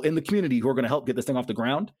people in the community who are going to help get this thing off the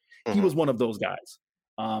ground. Mm-hmm. He was one of those guys.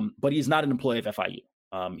 But he's not an employee of FIU.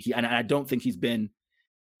 And I don't think he's been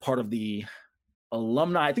part of the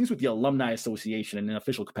alumni. I think it's with the Alumni Association in an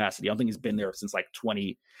official capacity. I don't think he's been there since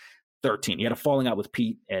 2013. He had a falling out with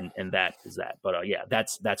Pete, and that is that. But yeah,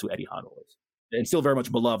 that's who Eddie Hondel is. And still very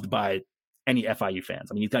much beloved by any FIU fans.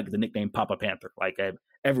 I mean, he's got the nickname Papa Panther.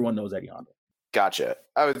 Everyone knows Eddie Hondel. Gotcha.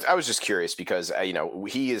 I was just curious because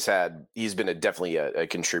he's been definitely a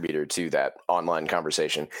contributor to that online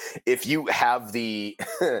conversation. If you have the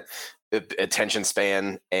attention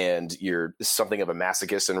span and you're something of a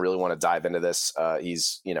masochist and really want to dive into this,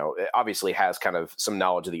 he's obviously has kind of some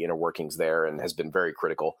knowledge of the inner workings there and has been very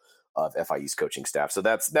critical of FIU's coaching staff. So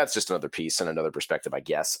that's just another piece and another perspective, I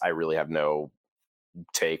guess. I really have no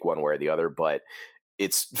take one way or the other, but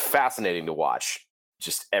it's fascinating to watch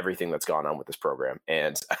just everything that's gone on with this program.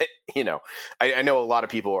 And I know a lot of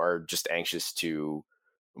people are just anxious to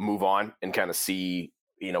move on and kind of see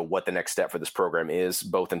what the next step for this program is,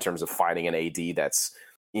 both in terms of finding an AD that's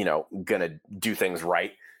gonna do things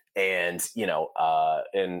right, and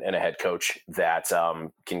and a head coach that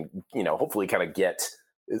can hopefully kind of get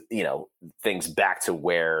things back to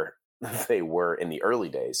where they were in the early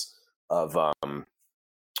days of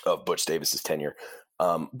Butch Davis's tenure.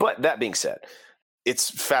 But that being said,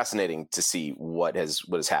 it's fascinating to see what has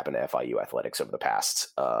happened to FIU athletics over the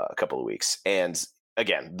past couple of weeks. And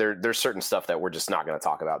again, there's certain stuff that we're just not going to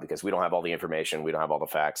talk about because we don't have all the information. We don't have all the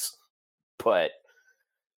facts. But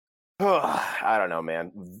I don't know,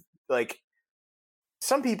 man.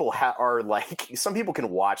 Some people some people can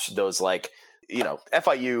watch those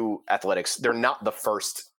FIU athletics. They're not the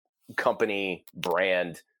first company,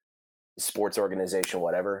 brand, sports organization,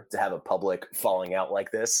 whatever, to have a public falling out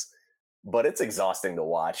like this, but it's exhausting to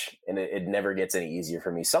watch, and it never gets any easier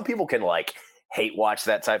for me. Some people can hate watch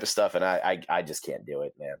that type of stuff, and I just can't do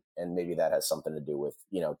it, man. And maybe that has something to do with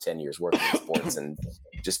 10 years working in sports and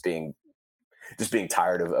just being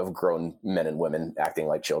tired of grown men and women acting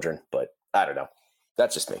like children. But I don't know,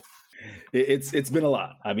 that's just me. It's been a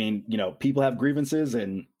lot. I mean, people have grievances,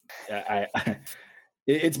 and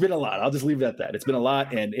it's been a lot. I'll just leave it at that. It's been a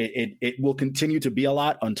lot, and it will continue to be a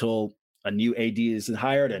lot until a new AD is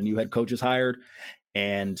hired, a new head coach is hired,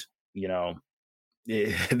 and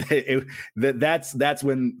that's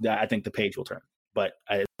when I think the page will turn. But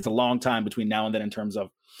it's a long time between now and then in terms of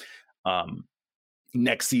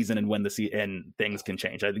next season and when and things can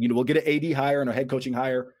change. We'll get an AD hire and a head coaching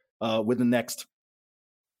hire within the next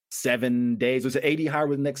 7 days. There's an AD hire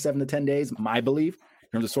within the next 7 to 10 days, I believe,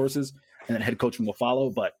 in terms of sources. And then head coaching will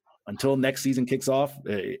follow. But until next season kicks off,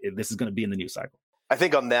 this is going to be in the news cycle. I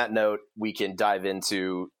think on that note, we can dive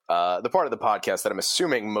into the part of the podcast that I'm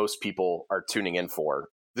assuming most people are tuning in for.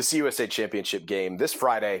 The CUSA Championship game this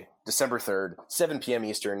Friday, December 3rd, 7 p.m.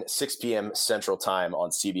 Eastern, 6 p.m. Central Time on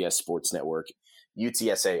CBS Sports Network.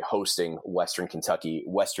 UTSA hosting Western Kentucky.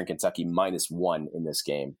 Western Kentucky -1 in this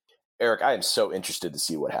game. Eric, I am so interested to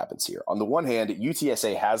see what happens here. On the one hand,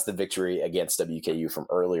 UTSA has the victory against WKU from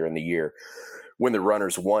earlier in the year when the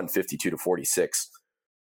Runners won 52-46.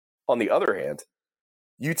 On the other hand,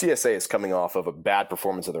 UTSA is coming off of a bad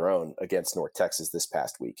performance of their own against North Texas this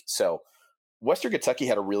past week. So Western Kentucky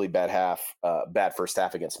had a really bad first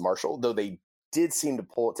half against Marshall, though they did seem to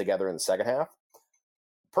pull it together in the second half.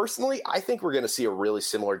 personally, I think we're going to see a really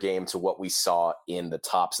similar game to what we saw in the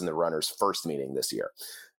Tops and the Runners first meeting this year.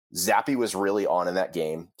 Zappe was really on in that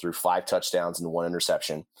game, threw 5 touchdowns and 1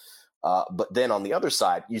 interception. But then on the other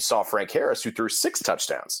side, you saw Frank Harris, who threw 6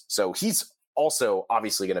 touchdowns. So he's also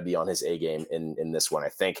obviously going to be on his A game in this one, I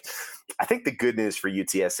think. I think the good news for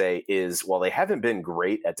UTSA is while they haven't been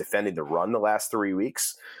great at defending the run the last 3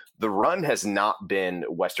 weeks, the run has not been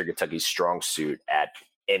Western Kentucky's strong suit at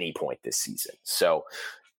any point this season. So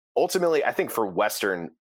ultimately, I think for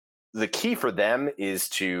Western, the key for them is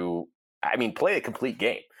to, play a complete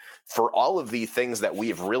game. For all of the things that we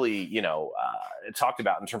have really, talked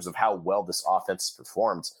about in terms of how well this offense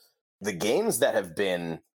performed, the games that have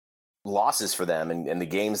been losses for them and the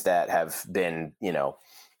games that have been,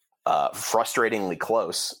 frustratingly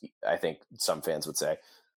close, I think some fans would say,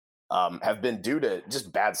 have been due to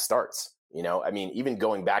just bad starts. Even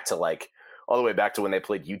going back to all the way back to when they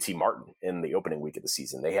played UT Martin in the opening week of the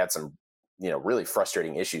season, they had some, really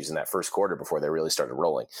frustrating issues in that first quarter before they really started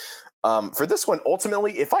rolling. For this one,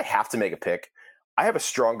 ultimately, if I have to make a pick, I have a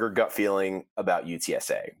stronger gut feeling about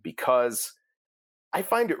UTSA because I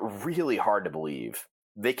find it really hard to believe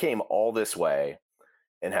they came all this way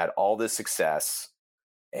and had all this success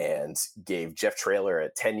and gave Jeff Traylor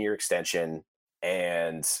a 10-year extension.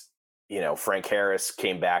 And, Frank Harris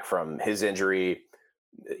came back from his injury.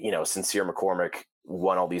 Sincere McCormick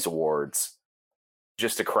won all these awards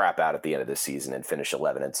just to crap out at the end of this season and finish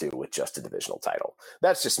 11-2 with just a divisional title.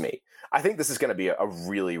 That's just me. I think this is going to be a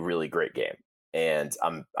really, really great game. And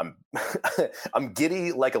I'm I'm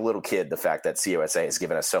giddy like a little kid, the fact that CUSA has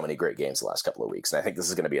given us so many great games the last couple of weeks. And I think this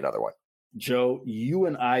is going to be another one. Joe, you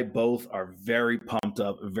and I both are very pumped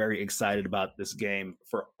up, very excited about this game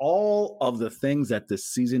for all of the things that this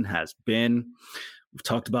season has been. We've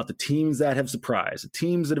talked about the teams that have surprised, the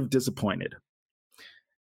teams that have disappointed.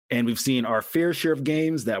 And we've seen our fair share of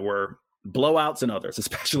games that were blowouts and others,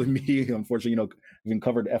 especially me, unfortunately, having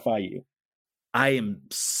covered FIU. I am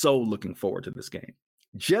so looking forward to this game.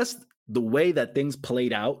 Just the way that things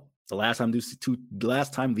played out the last time these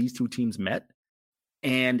two teams met.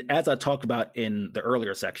 And as I talked about in the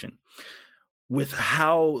earlier section, with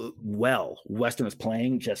how well Western is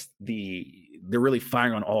playing, they're really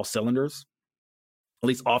firing on all cylinders, at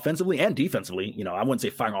least offensively and defensively. I wouldn't say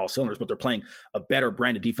firing all cylinders, but they're playing a better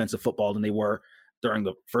brand of defensive football than they were during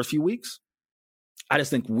the first few weeks. I just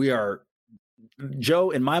think we are, Joe,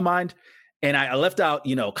 in my mind, and I left out,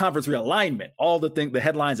 conference realignment, all the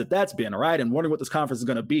headlines that's been, all right, and wondering what this conference is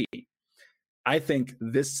going to be. I think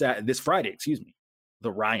this Friday,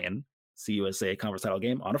 the Ryan CUSA conference title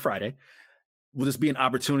game on a Friday, will this be an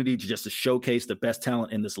opportunity to showcase the best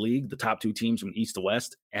talent in this league, the top 2 teams from east to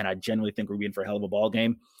west, and I genuinely think we're in for a hell of a ball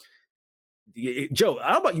game. Joe,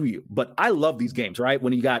 I don't know about you, but I love these games, right?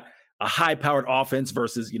 When you got a high-powered offense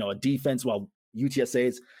versus, a defense, while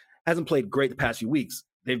UTSA hasn't played great the past few weeks,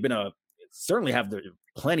 they've been certainly have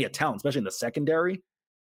plenty of talent, especially in the secondary.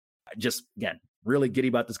 Just, again, really giddy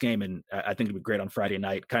about this game, and I think it'll be great on Friday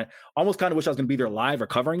night. Almost wish I was going to be there live or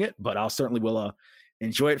covering it, but I'll certainly will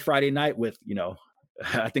enjoy it Friday night with,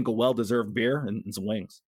 I think a well-deserved beer and some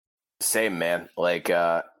wings. Same, man.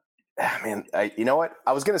 You know what?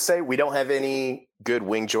 I was going to say we don't have any good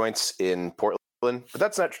wing joints in Portland, but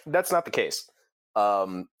that's not the case.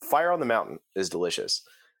 Fire on the Mountain is delicious.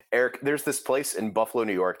 Eric, there's this place in Buffalo,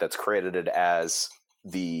 New York that's credited as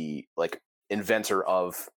the inventor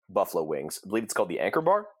of buffalo wings. I believe it's called the Anchor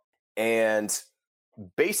Bar. And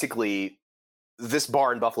basically this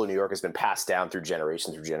bar in Buffalo, New York has been passed down through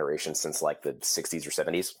generations since the 60s or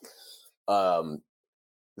 70s.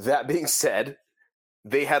 That being said,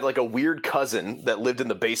 they had a weird cousin that lived in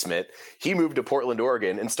the basement. He moved to Portland,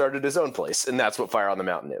 Oregon and started his own place. And that's what Fire on the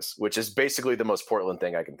Mountain is, which is basically the most Portland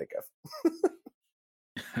thing I can think of.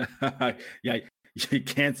 Yeah, you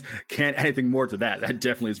can't anything more to that. That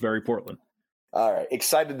definitely is very Portland. All right.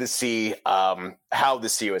 Excited to see how the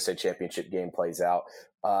CUSA championship game plays out.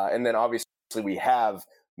 And then obviously we have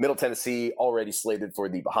Middle Tennessee already slated for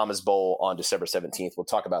the Bahamas Bowl on December 17th. We'll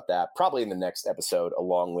talk about that probably in the next episode,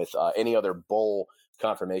 along with any other bowl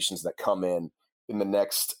confirmations that come in the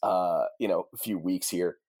next few weeks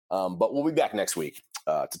here. But we'll be back next week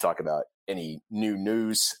to talk about any new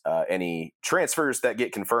news, any transfers that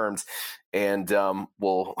get confirmed, and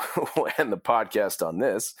we'll end the podcast on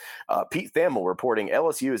this. Pete Thamel reporting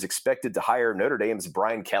LSU is expected to hire Notre Dame's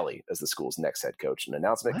Brian Kelly as the school's next head coach. An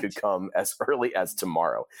announcement could come as early as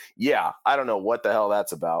tomorrow. Yeah, I don't know what the hell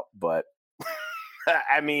that's about, but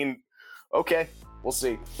okay, we'll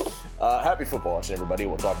see. Happy football watching, everybody.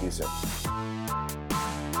 We'll talk to you soon.